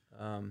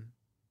 Well,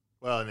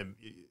 and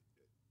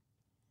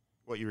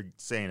what you were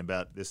saying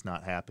about this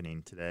not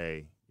happening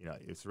today,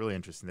 it's really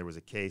interesting. There was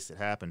a case that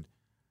happened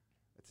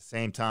at the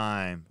same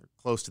time, or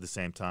close to the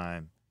same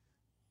time,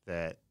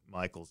 that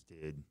Michael's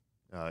did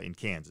in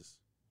Kansas,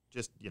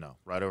 just,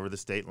 right over the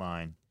state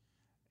line.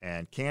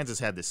 And Kansas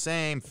had the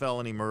same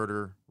felony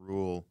murder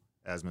rule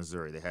as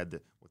Missouri. They had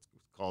what's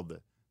called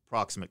the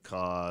proximate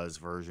cause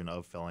version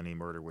of felony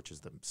murder, which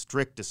is the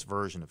strictest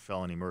version of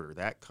felony murder.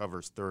 That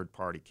covers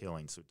third-party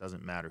killing, so it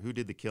doesn't matter who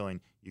did the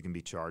killing, you can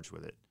be charged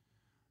with it.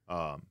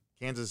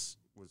 Kansas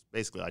was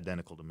basically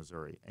identical to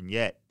Missouri, and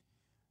yet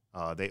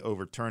they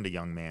overturned a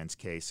young man's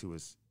case who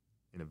was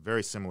in a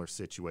very similar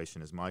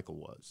situation as Michael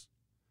was.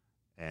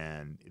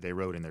 And they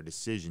wrote in their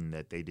decision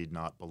that they did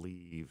not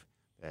believe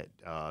that,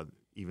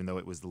 even though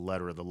it was the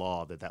letter of the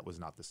law, that was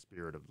not the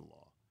spirit of the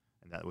law,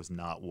 and that was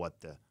not what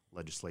the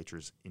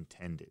legislatures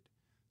intended.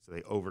 So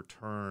they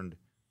overturned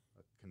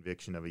a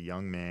conviction of a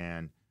young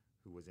man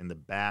who was in the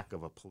back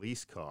of a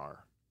police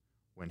car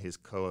when his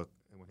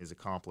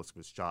accomplice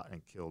was shot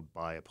and killed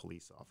by a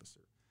police officer.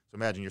 So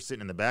imagine you're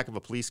sitting in the back of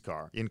a police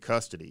car in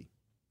custody.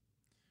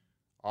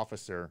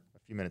 Officer, a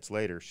few minutes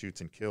later, shoots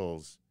and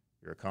kills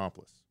your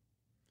accomplice.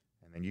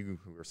 And then you,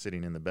 who are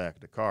sitting in the back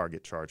of the car,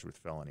 get charged with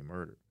felony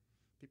murder.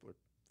 People are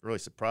really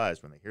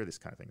surprised when they hear this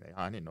kind of thing.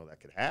 I didn't know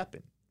that could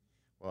happen.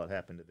 Well, it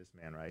happened to this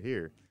man right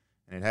here.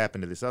 And it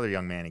happened to this other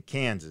young man in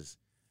Kansas.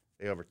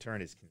 They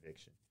overturned his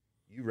conviction.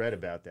 You read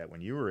about that when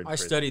you were in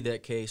prison. I studied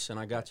that case, and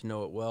I got to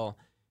know it well.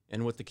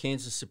 And what the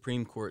Kansas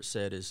Supreme Court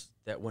said is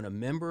that when a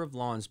member of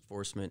law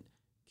enforcement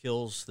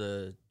kills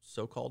the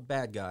so-called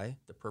bad guy,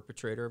 the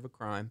perpetrator of a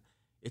crime,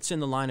 it's in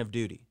the line of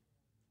duty.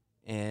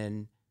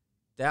 And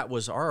that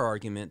was our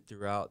argument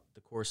throughout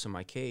the course of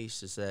my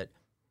case, is that,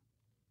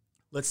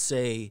 let's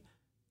say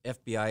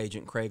FBI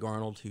agent Craig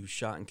Arnold, who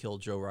shot and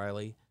killed Joe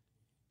Riley,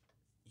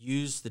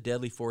 used the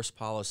deadly force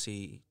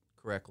policy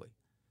correctly.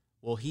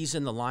 Well, he's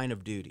in the line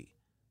of duty.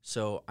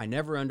 So I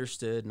never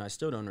understood, and I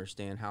still don't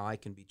understand, how I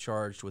can be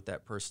charged with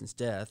that person's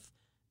death.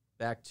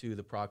 Back to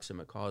the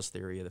proximate cause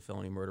theory of the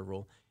felony murder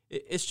rule.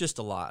 It's just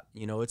a lot.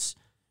 You know, it's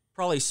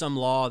probably some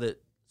law that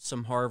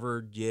some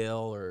Harvard,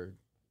 Yale, or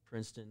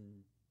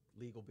Princeton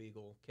legal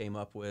beagle came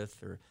up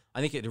with, or I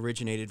think it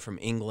originated from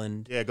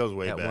England. Yeah, it goes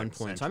way at back. One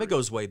point in time. It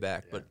goes way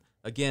back. Yeah. But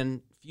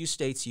again, few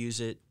states use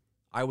it.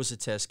 I was a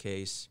test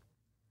case.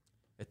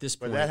 At this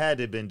point, but that had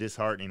to have been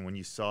disheartening when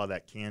you saw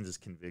that Kansas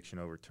conviction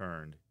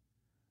overturned.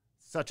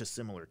 Such a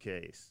similar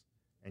case,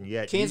 and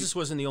yet Kansas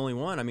wasn't the only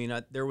one. I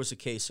mean, there was a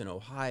case in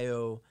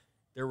Ohio.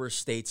 There were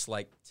states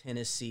like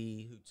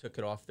Tennessee who took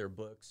it off their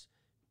books.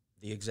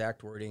 The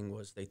exact wording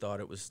was they thought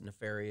it was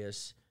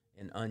nefarious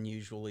and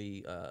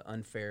unusually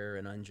unfair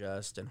and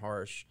unjust and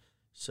harsh.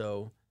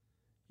 So,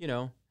 you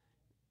know,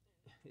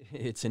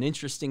 it's an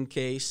interesting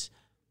case.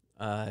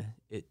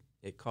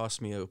 It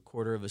cost me a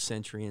quarter of a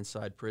century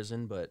inside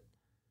prison, but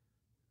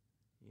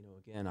you know,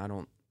 again, I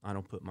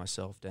don't put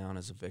myself down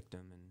as a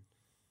victim and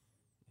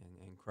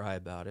cry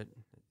about it.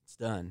 It's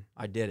done.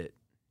 I did it.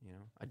 You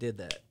know, I did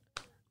that.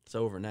 It's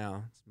over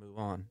now. Let's move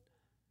on.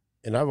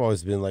 And I've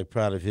always been like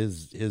proud of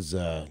his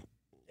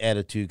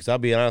attitude, because I'll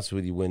be honest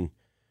with you, when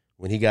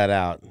he got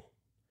out,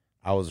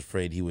 I was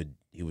afraid he would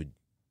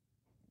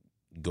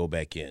go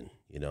back in,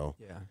 you know.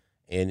 Yeah.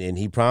 And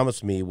he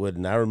promised me he would,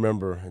 and I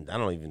remember, and I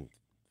don't even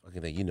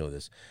fucking think you know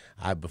this.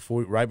 Right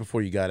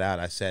before you got out,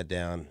 I sat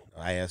down.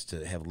 I asked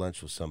to have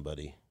lunch with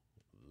somebody.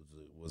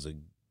 It was a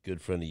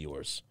good friend of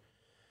yours.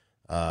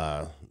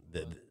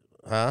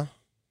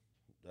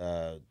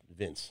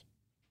 Vince.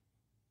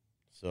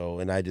 So,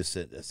 and I just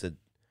said,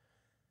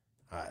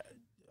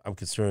 I'm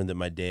concerned that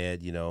my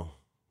dad, you know,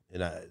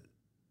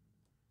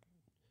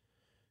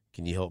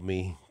 can you help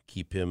me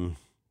keep him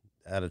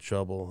out of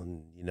trouble?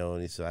 And, you know,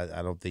 and he said,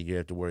 I don't think you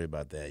have to worry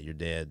about that. Your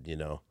dad, you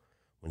know,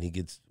 when he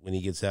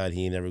gets out,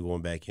 he ain't never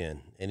going back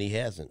in. And he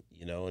hasn't,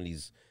 you know, and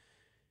he's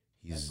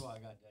That's why I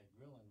got that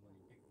grilling when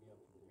he picked me up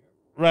from the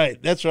airport.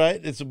 right. That's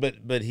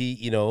right. But he,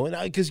 you know, and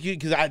because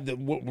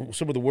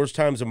some of the worst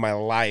times of my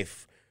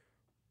life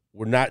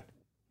were not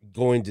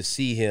going to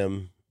see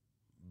him,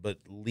 but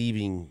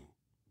leaving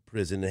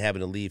prison and having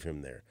to leave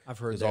him there. I've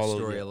heard that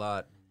story a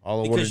lot.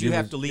 Because you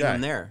have to leave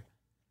him there.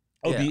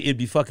 Oh, yeah. It'd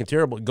be fucking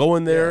terrible.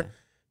 Going there,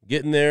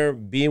 getting there,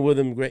 being with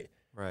him, great.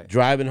 Right.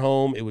 Driving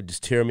home, it would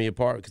just tear me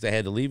apart because I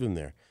had to leave him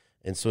there.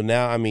 And so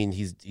now, I mean,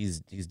 he's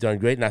done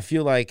great, and I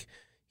feel like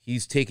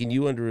he's taken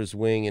you under his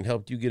wing and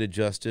helped you get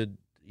adjusted,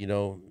 you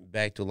know,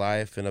 back to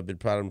life, and I've been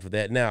proud of him for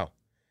that. Now,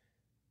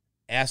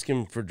 ask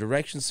him for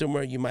directions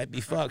somewhere, you might be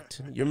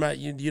fucked. You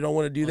don't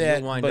want to do that.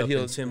 You'll wind up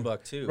in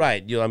Timbuktu.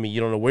 Right. I mean, you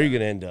don't know where you're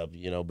going to end up,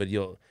 you know,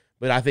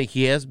 but I think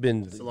he has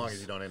been. So long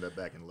as you don't end up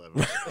back in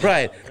Lebanon.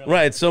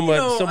 right. Somewhat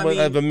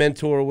of a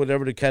mentor or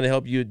whatever to kind of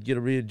help you get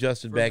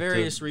readjusted back to life. For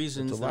various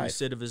reasons, the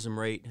recidivism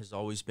rate has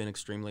always been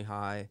extremely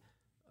high.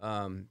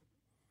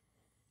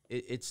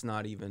 It's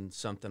not even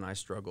something I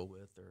struggle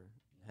with or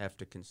have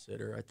to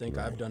consider. I think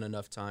I've done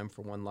enough time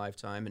for one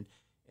lifetime.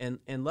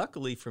 And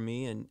luckily for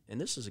me, and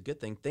this is a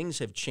good thing, things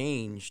have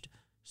changed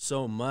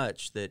so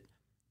much that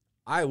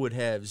I would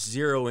have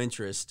zero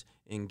interest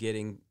in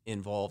getting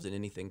involved in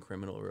anything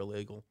criminal or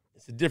illegal.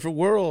 It's a different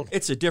world.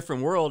 It's a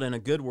different world and a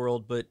good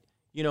world, but,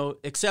 you know,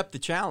 accept the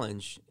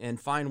challenge and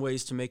find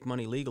ways to make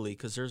money legally,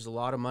 because there's a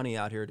lot of money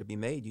out here to be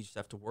made. You just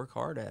have to work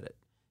hard at it,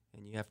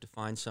 and you have to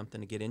find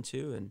something to get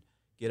into and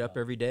get up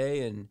every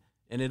day, and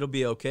it'll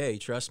be okay.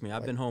 Trust me,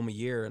 I've been home a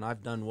year, and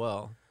I've done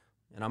well.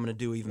 and I'm going to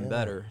do even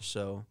better.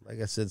 So,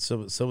 like I said,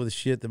 some of the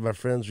shit that my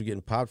friends were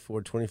getting popped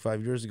for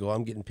 25 years ago,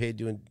 I'm getting paid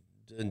to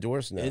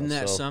endorse now. isn't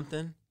that So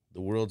something?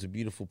 the world's a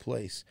beautiful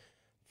place.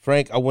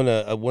 Frank, I want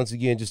to once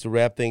again, just to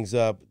wrap things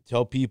up,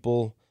 tell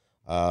people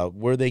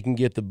where they can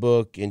get the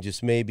book, and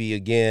just maybe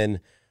again,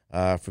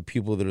 for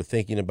people that are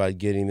thinking about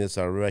getting this,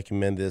 I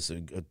recommend this.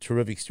 A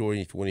terrific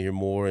story if you want to hear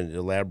more, and it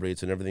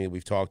elaborates on everything that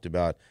we've talked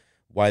about,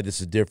 why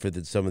this is different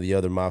than some of the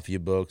other Mafia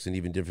books, and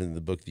even different than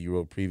the book that you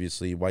wrote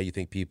previously, why you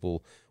think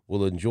people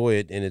will enjoy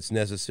it, and it's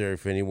necessary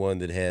for anyone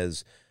that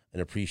has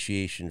an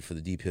appreciation for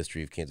the deep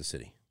history of Kansas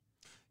City.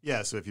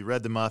 Yeah, so if you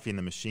read The Mafia and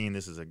the Machine,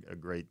 this is a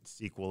great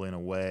sequel in a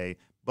way,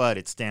 but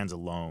it stands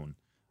alone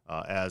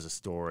as a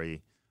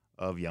story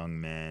of young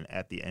men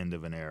at the end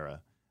of an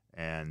era.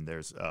 And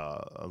there's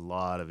a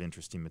lot of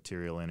interesting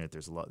material in it.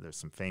 There's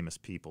some famous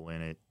people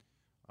in it,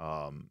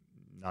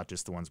 not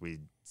just the ones we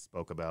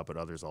spoke about, but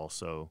others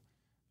also.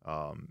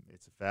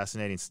 It's a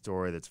fascinating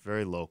story that's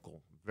very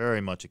local,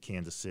 very much a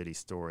Kansas City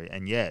story,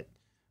 and yet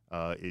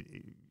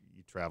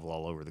you travel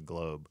all over the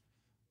globe.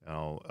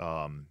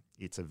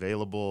 It's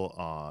available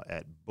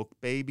at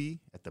BookBaby,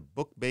 at the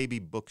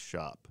BookBaby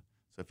Bookshop.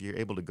 So if you're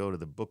able to go to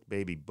the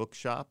BookBaby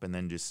Bookshop and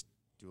then just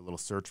do a little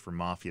search for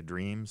Mafia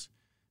Dreams,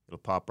 it'll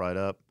pop right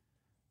up,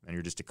 and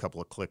you're just a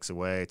couple of clicks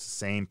away. It's the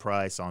same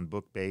price on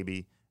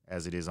BookBaby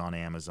as it is on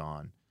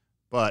Amazon.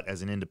 But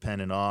as an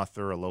independent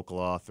author, a local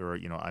author,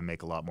 I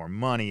make a lot more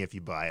money if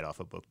you buy it off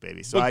of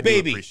BookBaby. So I do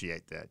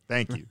appreciate that.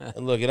 Thank you.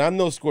 And look, and I'm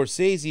no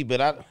Scorsese,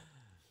 but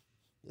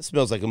this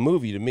smells like a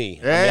movie to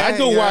me. I'd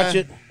go watch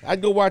it.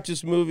 I'd go watch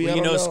this movie. Well,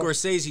 I don't know.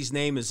 Scorsese's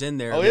name is in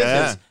there. Oh,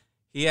 yeah.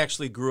 He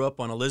actually grew up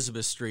on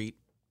Elizabeth Street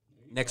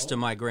next to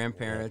my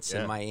grandparents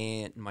and my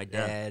aunt and my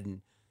dad.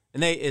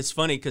 And it's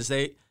funny because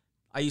I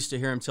used to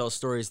hear him tell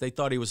stories. They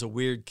thought he was a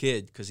weird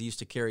kid because he used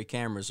to carry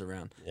cameras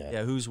around.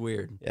 Yeah, who's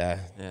weird? Yeah.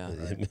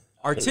 Right.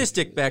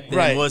 Artistic back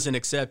then wasn't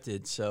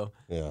accepted, so.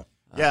 Yeah.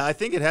 Yeah, I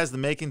think it has the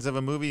makings of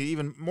a movie,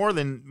 even more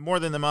than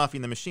the Mafia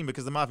and the Machine,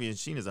 because the Mafia and the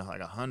Machine is like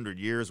 100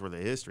 years worth of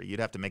history. You'd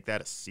have to make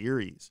that a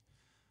series,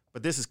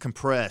 but this is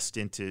compressed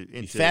into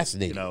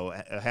fascinating.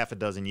 A half a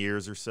dozen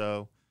years or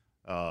so,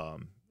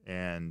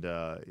 and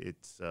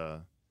it's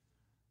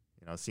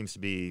it seems to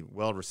be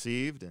well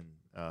received and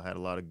had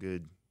a lot of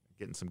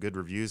getting some good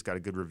reviews. Got a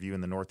good review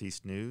in the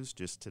Northeast News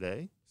just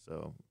today,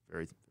 so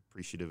very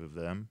appreciative of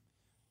them.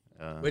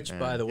 Which,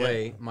 by the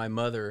way, my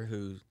mother,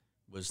 who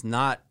was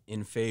not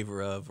in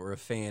favor of or a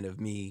fan of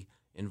me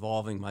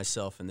involving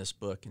myself in this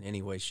book in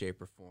any way, shape,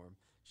 or form,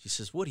 she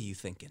says, "What are you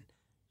thinking?"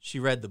 She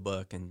read the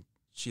book, and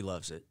she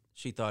loves it.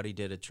 She thought he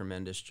did a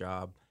tremendous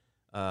job.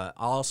 I'll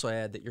also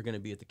add that you're going to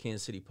be at the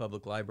Kansas City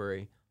Public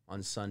Library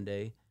on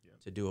Sunday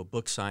to do a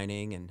book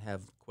signing and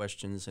have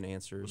questions and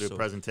answers. We'll do a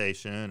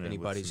presentation. If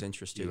anybody's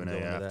interested in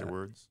going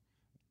afterwards.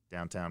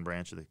 Downtown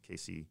branch of the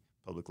KC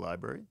Public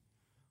Library,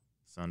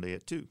 Sunday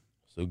at 2.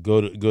 So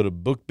go to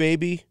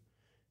BookBaby,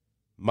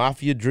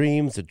 Mafia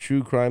Dreams, a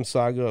true crime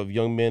saga of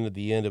young men at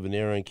the end of an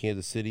era in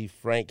Kansas City.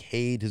 Frank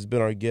Haid has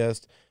been our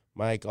guest.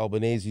 Mike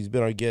Albanese has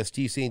been our guest.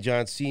 Steve St.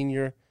 John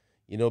Sr.,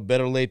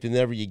 better late than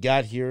never you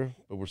got here,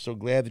 but we're so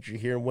glad that you're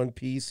here in one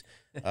piece.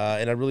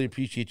 And I really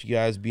appreciate you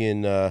guys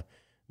being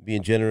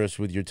generous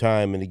with your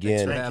time. And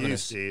again, thank you,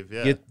 Steve.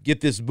 Yeah.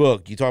 Get this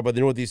book. You talk about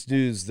the Northeast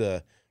News,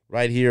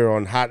 right here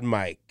on Hot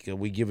Mic.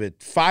 We give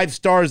it 5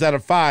 stars out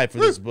of 5 for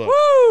this book.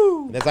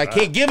 Woo! I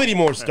can't give any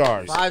more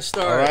stars. 5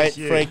 stars. All right,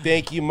 Frank,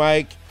 thank you,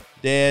 Mike,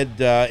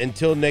 Dad.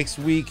 Until next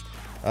week,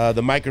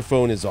 the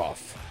microphone is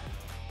off.